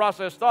still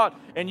process thought,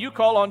 and you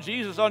call on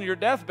Jesus on your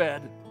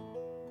deathbed,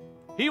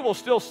 he will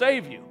still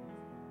save you.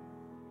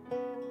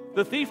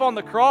 The thief on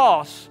the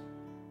cross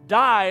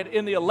died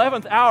in the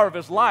 11th hour of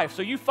his life,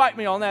 so you fight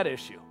me on that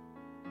issue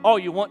all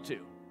you want to.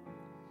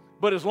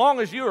 But as long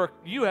as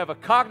you have a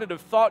cognitive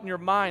thought in your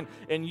mind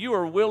and you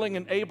are willing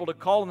and able to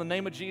call in the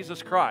name of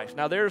Jesus Christ.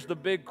 Now there's the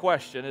big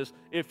question, is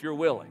if you're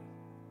willing.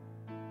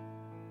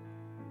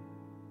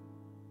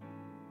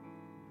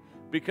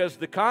 Because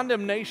the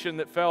condemnation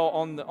that fell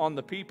on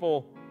the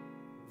people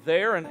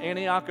there in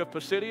Antioch of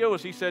Pisidia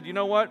is he said, you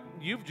know what?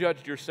 You've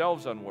judged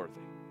yourselves unworthy.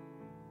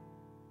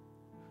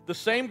 The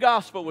same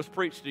gospel was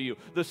preached to you.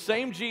 The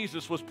same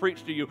Jesus was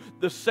preached to you.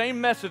 The same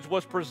message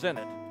was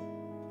presented.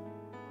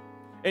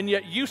 And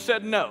yet you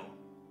said no.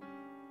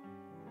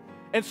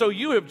 And so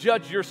you have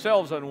judged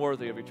yourselves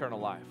unworthy of eternal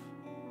life.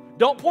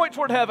 Don't point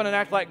toward heaven and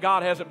act like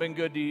God hasn't been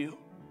good to you.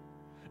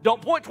 Don't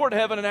point toward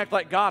heaven and act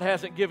like God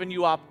hasn't given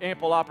you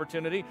ample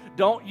opportunity.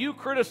 Don't you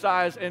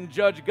criticize and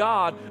judge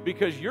God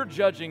because you're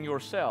judging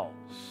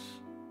yourselves.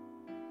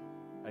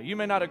 Now, you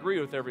may not agree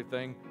with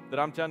everything that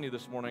I'm telling you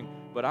this morning,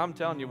 but I'm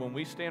telling you, when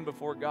we stand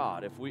before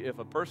God, if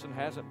a person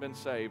hasn't been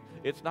saved,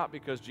 it's not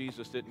because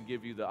Jesus didn't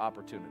give you the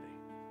opportunity.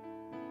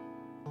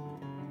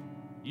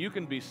 You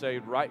can be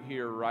saved right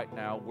here, right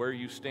now, where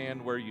you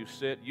stand, where you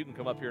sit. You can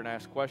come up here and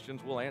ask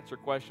questions. We'll answer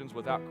questions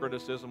without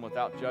criticism,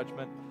 without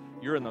judgment.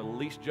 You're in the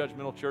least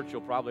judgmental church you'll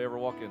probably ever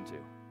walk into.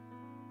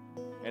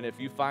 And if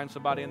you find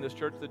somebody in this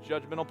church that's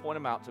judgmental, point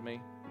them out to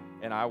me,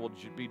 and I will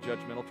be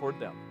judgmental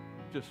toward them,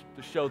 just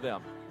to show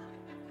them.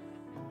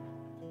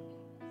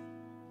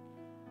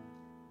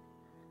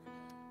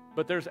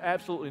 But there's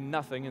absolutely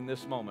nothing in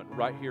this moment,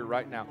 right here,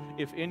 right now.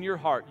 If in your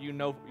heart you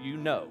know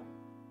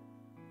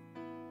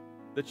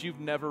that you've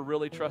never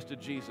really trusted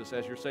Jesus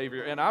as your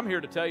Savior. And I'm here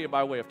to tell you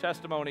by way of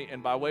testimony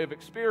and by way of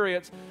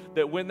experience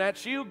that when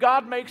that's you,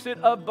 God makes it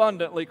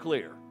abundantly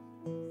clear.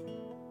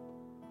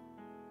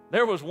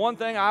 There was one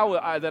thing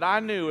that I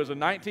knew as a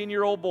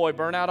 19-year-old boy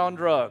burnt out on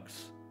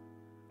drugs.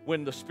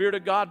 When the Spirit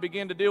of God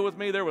began to deal with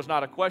me, there was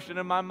not a question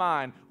in my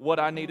mind what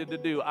I needed to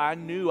do. I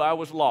knew I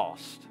was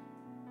lost.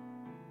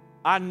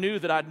 I knew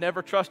that I'd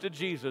never trusted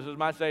Jesus as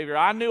my Savior.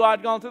 I knew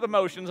I'd gone through the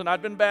motions and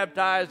I'd been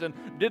baptized and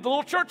did the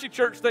little churchy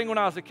church thing when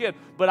I was a kid.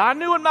 But I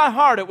knew in my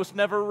heart it was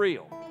never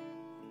real.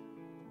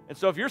 And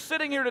so if you're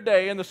sitting here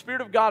today and the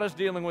Spirit of God is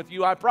dealing with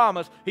you, I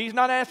promise, He's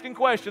not asking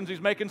questions, He's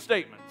making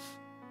statements.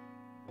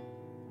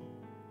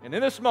 And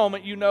in this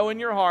moment, you know in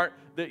your heart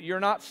that you're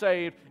not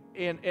saved,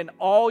 and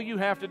all you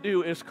have to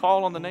do is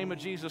call on the name of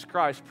Jesus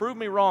Christ. Prove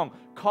me wrong.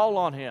 Call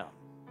on Him.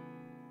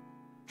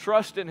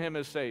 Trust in Him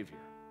as Savior.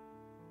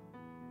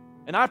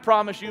 And I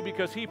promise you,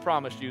 because He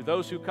promised you,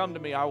 those who come to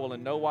me I will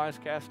in no wise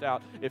cast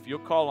out. If you'll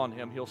call on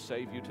Him, He'll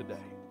save you today.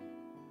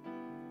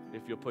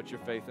 If you'll put your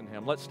faith in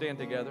Him. Let's stand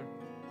together.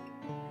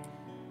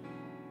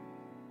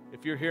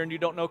 If you're here and you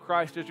don't know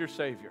Christ as your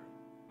Savior,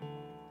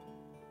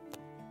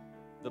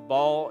 the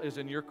ball is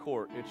in your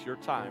court. It's your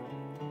time.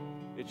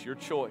 It's your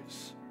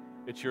choice.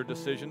 It's your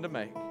decision to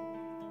make.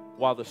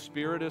 While the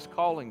Spirit is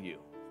calling you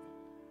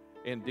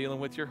and dealing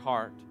with your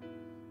heart,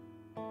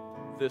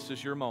 this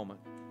is your moment.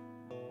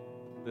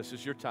 This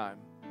is your time.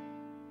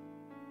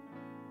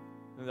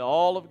 And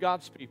all of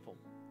God's people,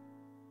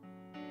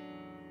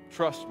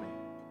 trust me,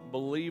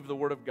 believe the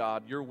Word of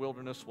God. Your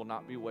wilderness will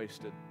not be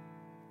wasted.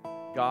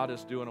 God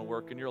is doing a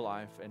work in your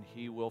life, and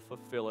He will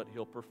fulfill it.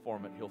 He'll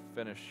perform it. He'll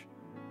finish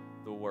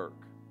the work.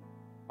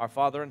 Our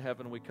Father in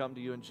heaven, we come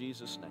to you in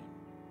Jesus' name.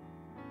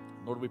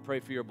 Lord, we pray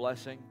for your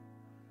blessing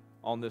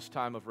on this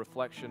time of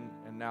reflection.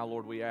 And now,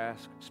 Lord, we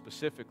ask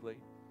specifically,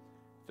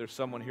 if there's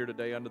someone here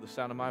today under the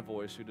sound of my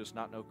voice who does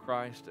not know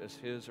Christ as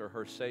his or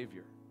her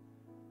Savior,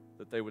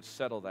 that they would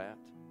settle that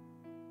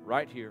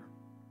right here,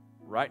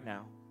 right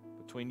now,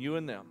 between you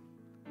and them.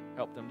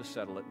 Help them to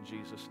settle it in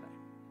Jesus' name.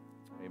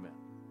 Amen.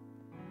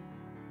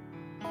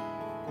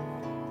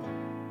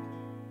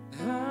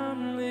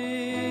 I'm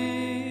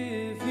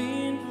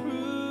living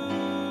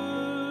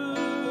proof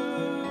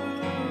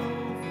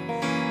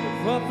of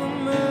what the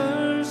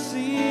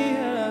mercy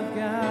of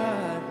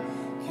God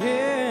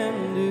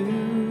can do.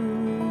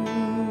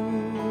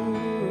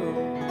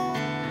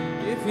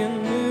 If you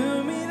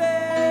knew me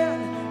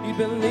then, you'd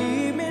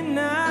believe me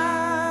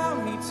now.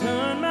 He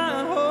turned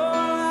my whole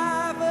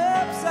life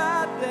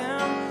upside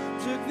down,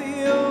 took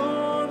the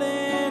old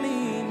and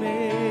He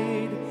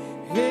made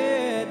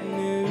it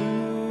new.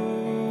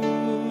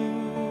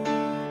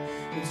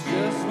 It's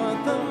just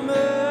what the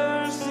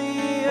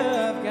mercy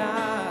of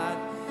God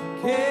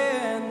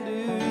can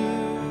do.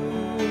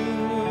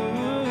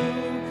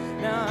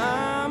 Now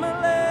I'm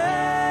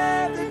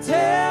alive to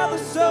tell the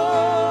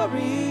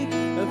story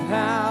of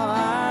how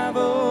I've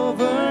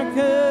overcome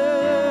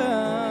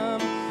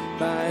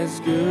by His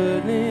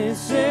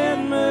goodness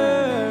and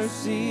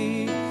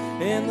mercy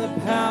and the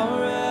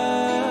power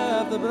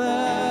of the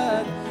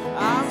blood.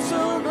 I'm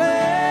so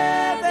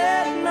glad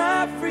that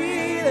my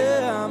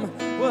freedom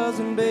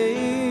wasn't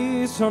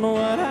based on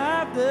what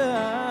I've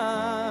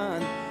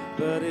done,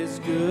 but His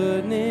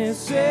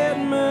goodness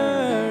and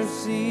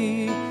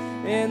mercy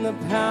and the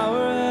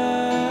power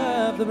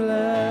of the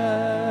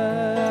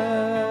blood.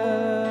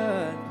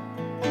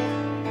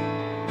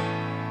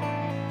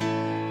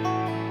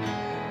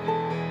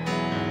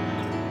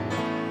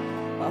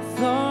 I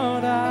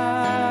thought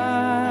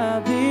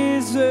I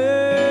deserved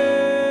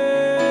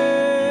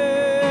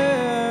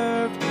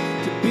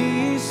to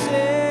be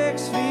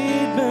 6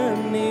 feet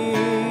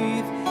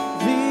beneath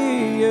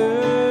the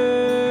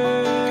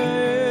earth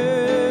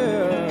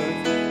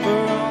for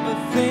all the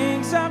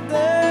things I've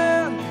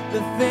done,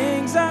 the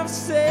things I've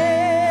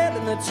said,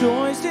 and the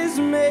choices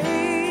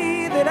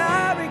made that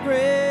I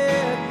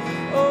regret.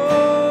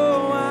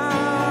 Oh,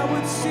 I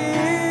would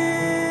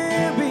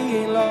still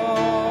be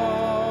lost.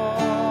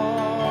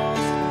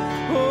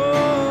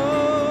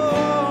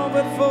 Oh,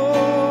 but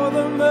for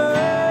the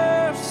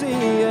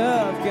mercy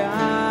of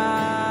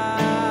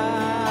God,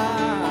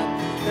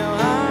 now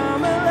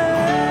I'm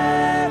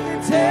alive to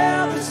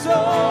tell the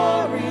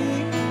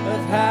story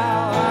of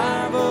how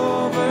I've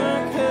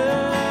overcome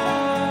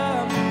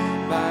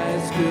by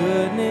His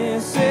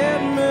goodness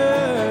and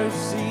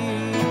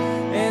mercy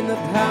and the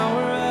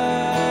power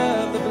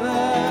of the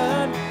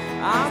blood.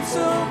 I'm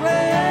so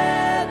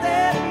glad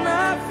that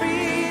my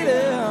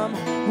freedom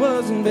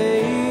wasn't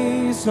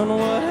based on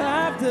what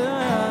I've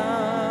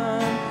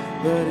done,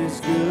 but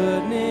His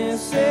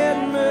goodness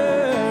and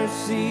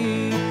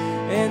mercy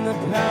and the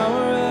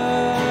power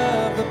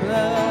of the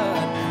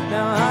blood.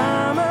 Now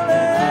I'm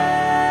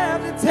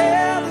alive to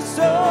tell the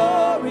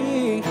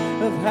story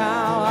of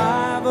how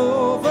I've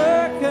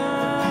overcome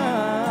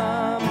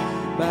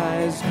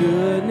by His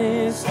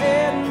goodness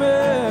and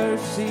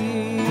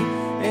mercy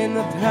and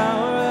the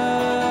power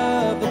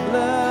of the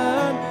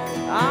blood.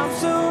 I'm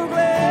so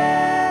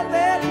glad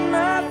that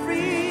my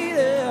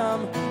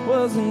freedom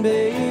wasn't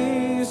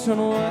based on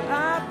what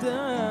I've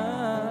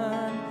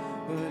done,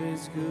 but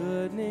His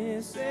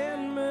goodness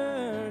and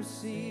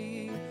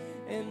mercy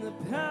and the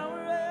power